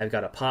 I've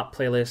got a pop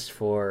playlist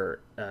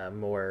for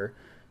more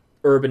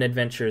urban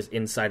adventures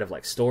inside of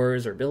like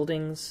stores or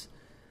buildings.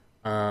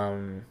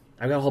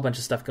 I've got a whole bunch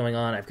of stuff going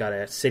on. I've got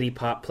a city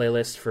pop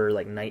playlist for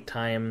like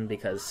nighttime,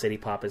 because city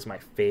pop is my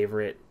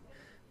favorite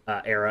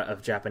era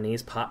of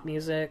Japanese pop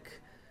music.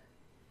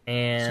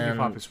 And city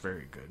pop is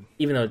very good,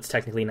 even though it's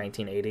technically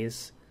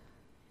 1980s.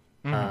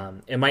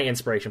 And my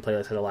inspiration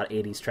playlist has a lot of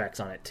 80s tracks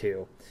on it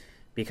too,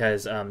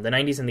 because the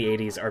 90s and the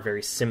 80s are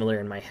very similar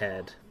in my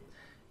head,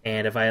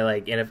 and if I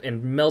like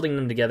and melding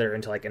them together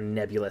into like a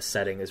nebulous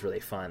setting is really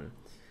fun.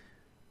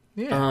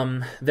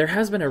 There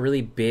has been a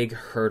really big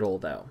hurdle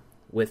though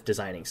with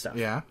designing stuff.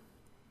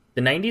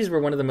 The 90s were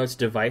one of the most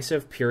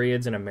divisive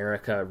periods in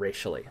America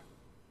racially.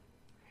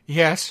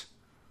 Yes.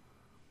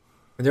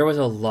 There was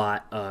a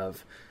lot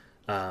of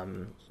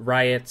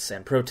riots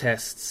and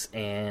protests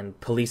and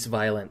police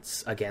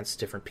violence against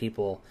different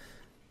people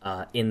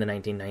in the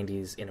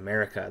 1990s in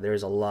America.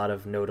 There's a lot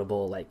of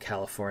notable like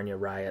California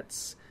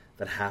riots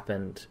that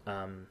happened,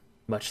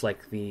 much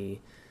like the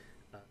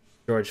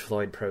George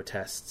Floyd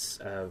protests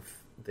of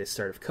the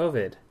start of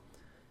COVID.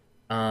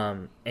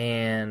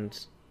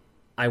 And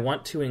I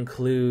want to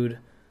include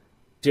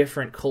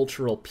different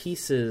cultural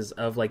pieces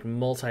of like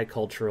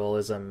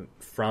multiculturalism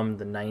from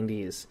the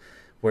 90s,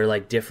 where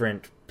like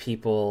different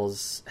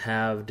peoples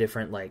have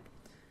different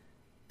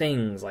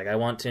things. Like, I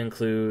want to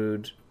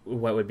include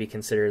what would be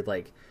considered,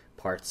 like,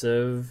 parts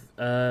of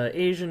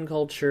Asian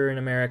culture in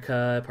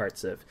America,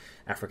 parts of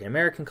African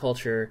American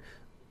culture,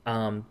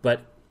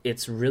 but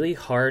it's really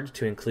hard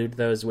to include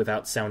those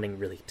without sounding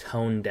really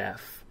tone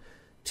deaf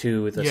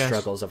to the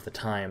struggles of the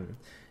time.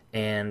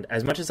 And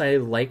as much as I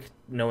like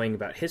knowing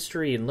about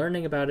history and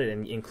learning about it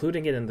and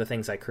including it in the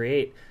things I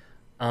create,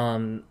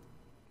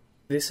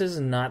 this is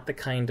not the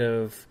kind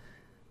of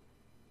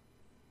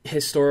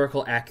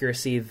historical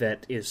accuracy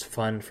that is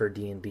fun for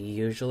D&D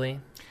usually.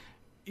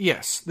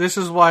 Yes, this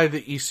is why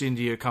the East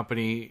India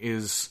Company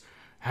is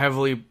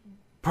heavily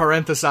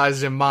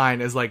parenthesized in mine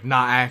as like,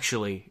 not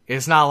actually.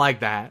 It's not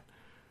like that.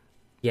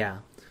 Yeah.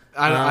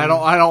 I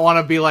don't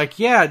want to be like,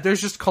 yeah, there's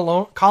just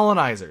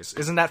colonizers.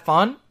 Isn't that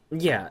fun?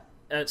 Yeah.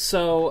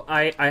 So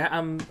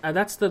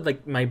that's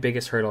my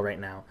biggest hurdle right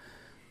now.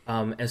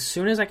 As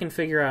soon as I can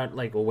figure out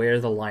like where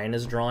the line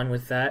is drawn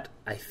with that,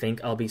 I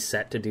think I'll be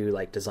set to do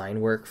like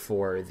design work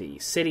for the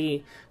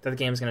city that the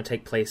game's going to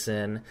take place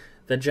in,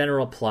 the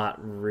general plot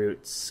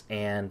routes,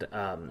 and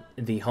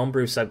the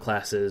homebrew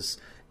subclasses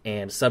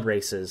and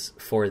subraces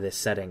for this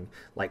setting,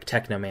 like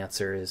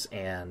technomancers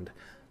and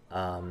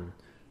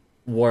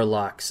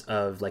warlocks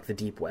of like the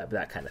deep web,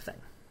 that kind of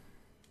thing.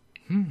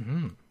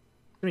 Mm-hmm.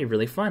 It's gonna be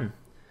really fun.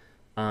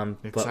 But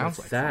with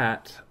like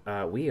that,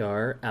 we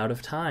are out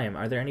of time.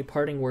 Are there any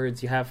parting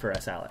words you have for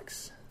us,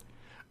 Alex?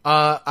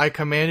 I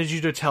commanded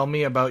you to tell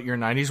me about your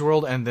 90s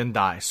world and then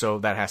die, so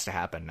that has to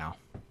happen now.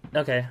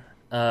 Okay.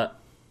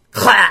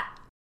 Clap!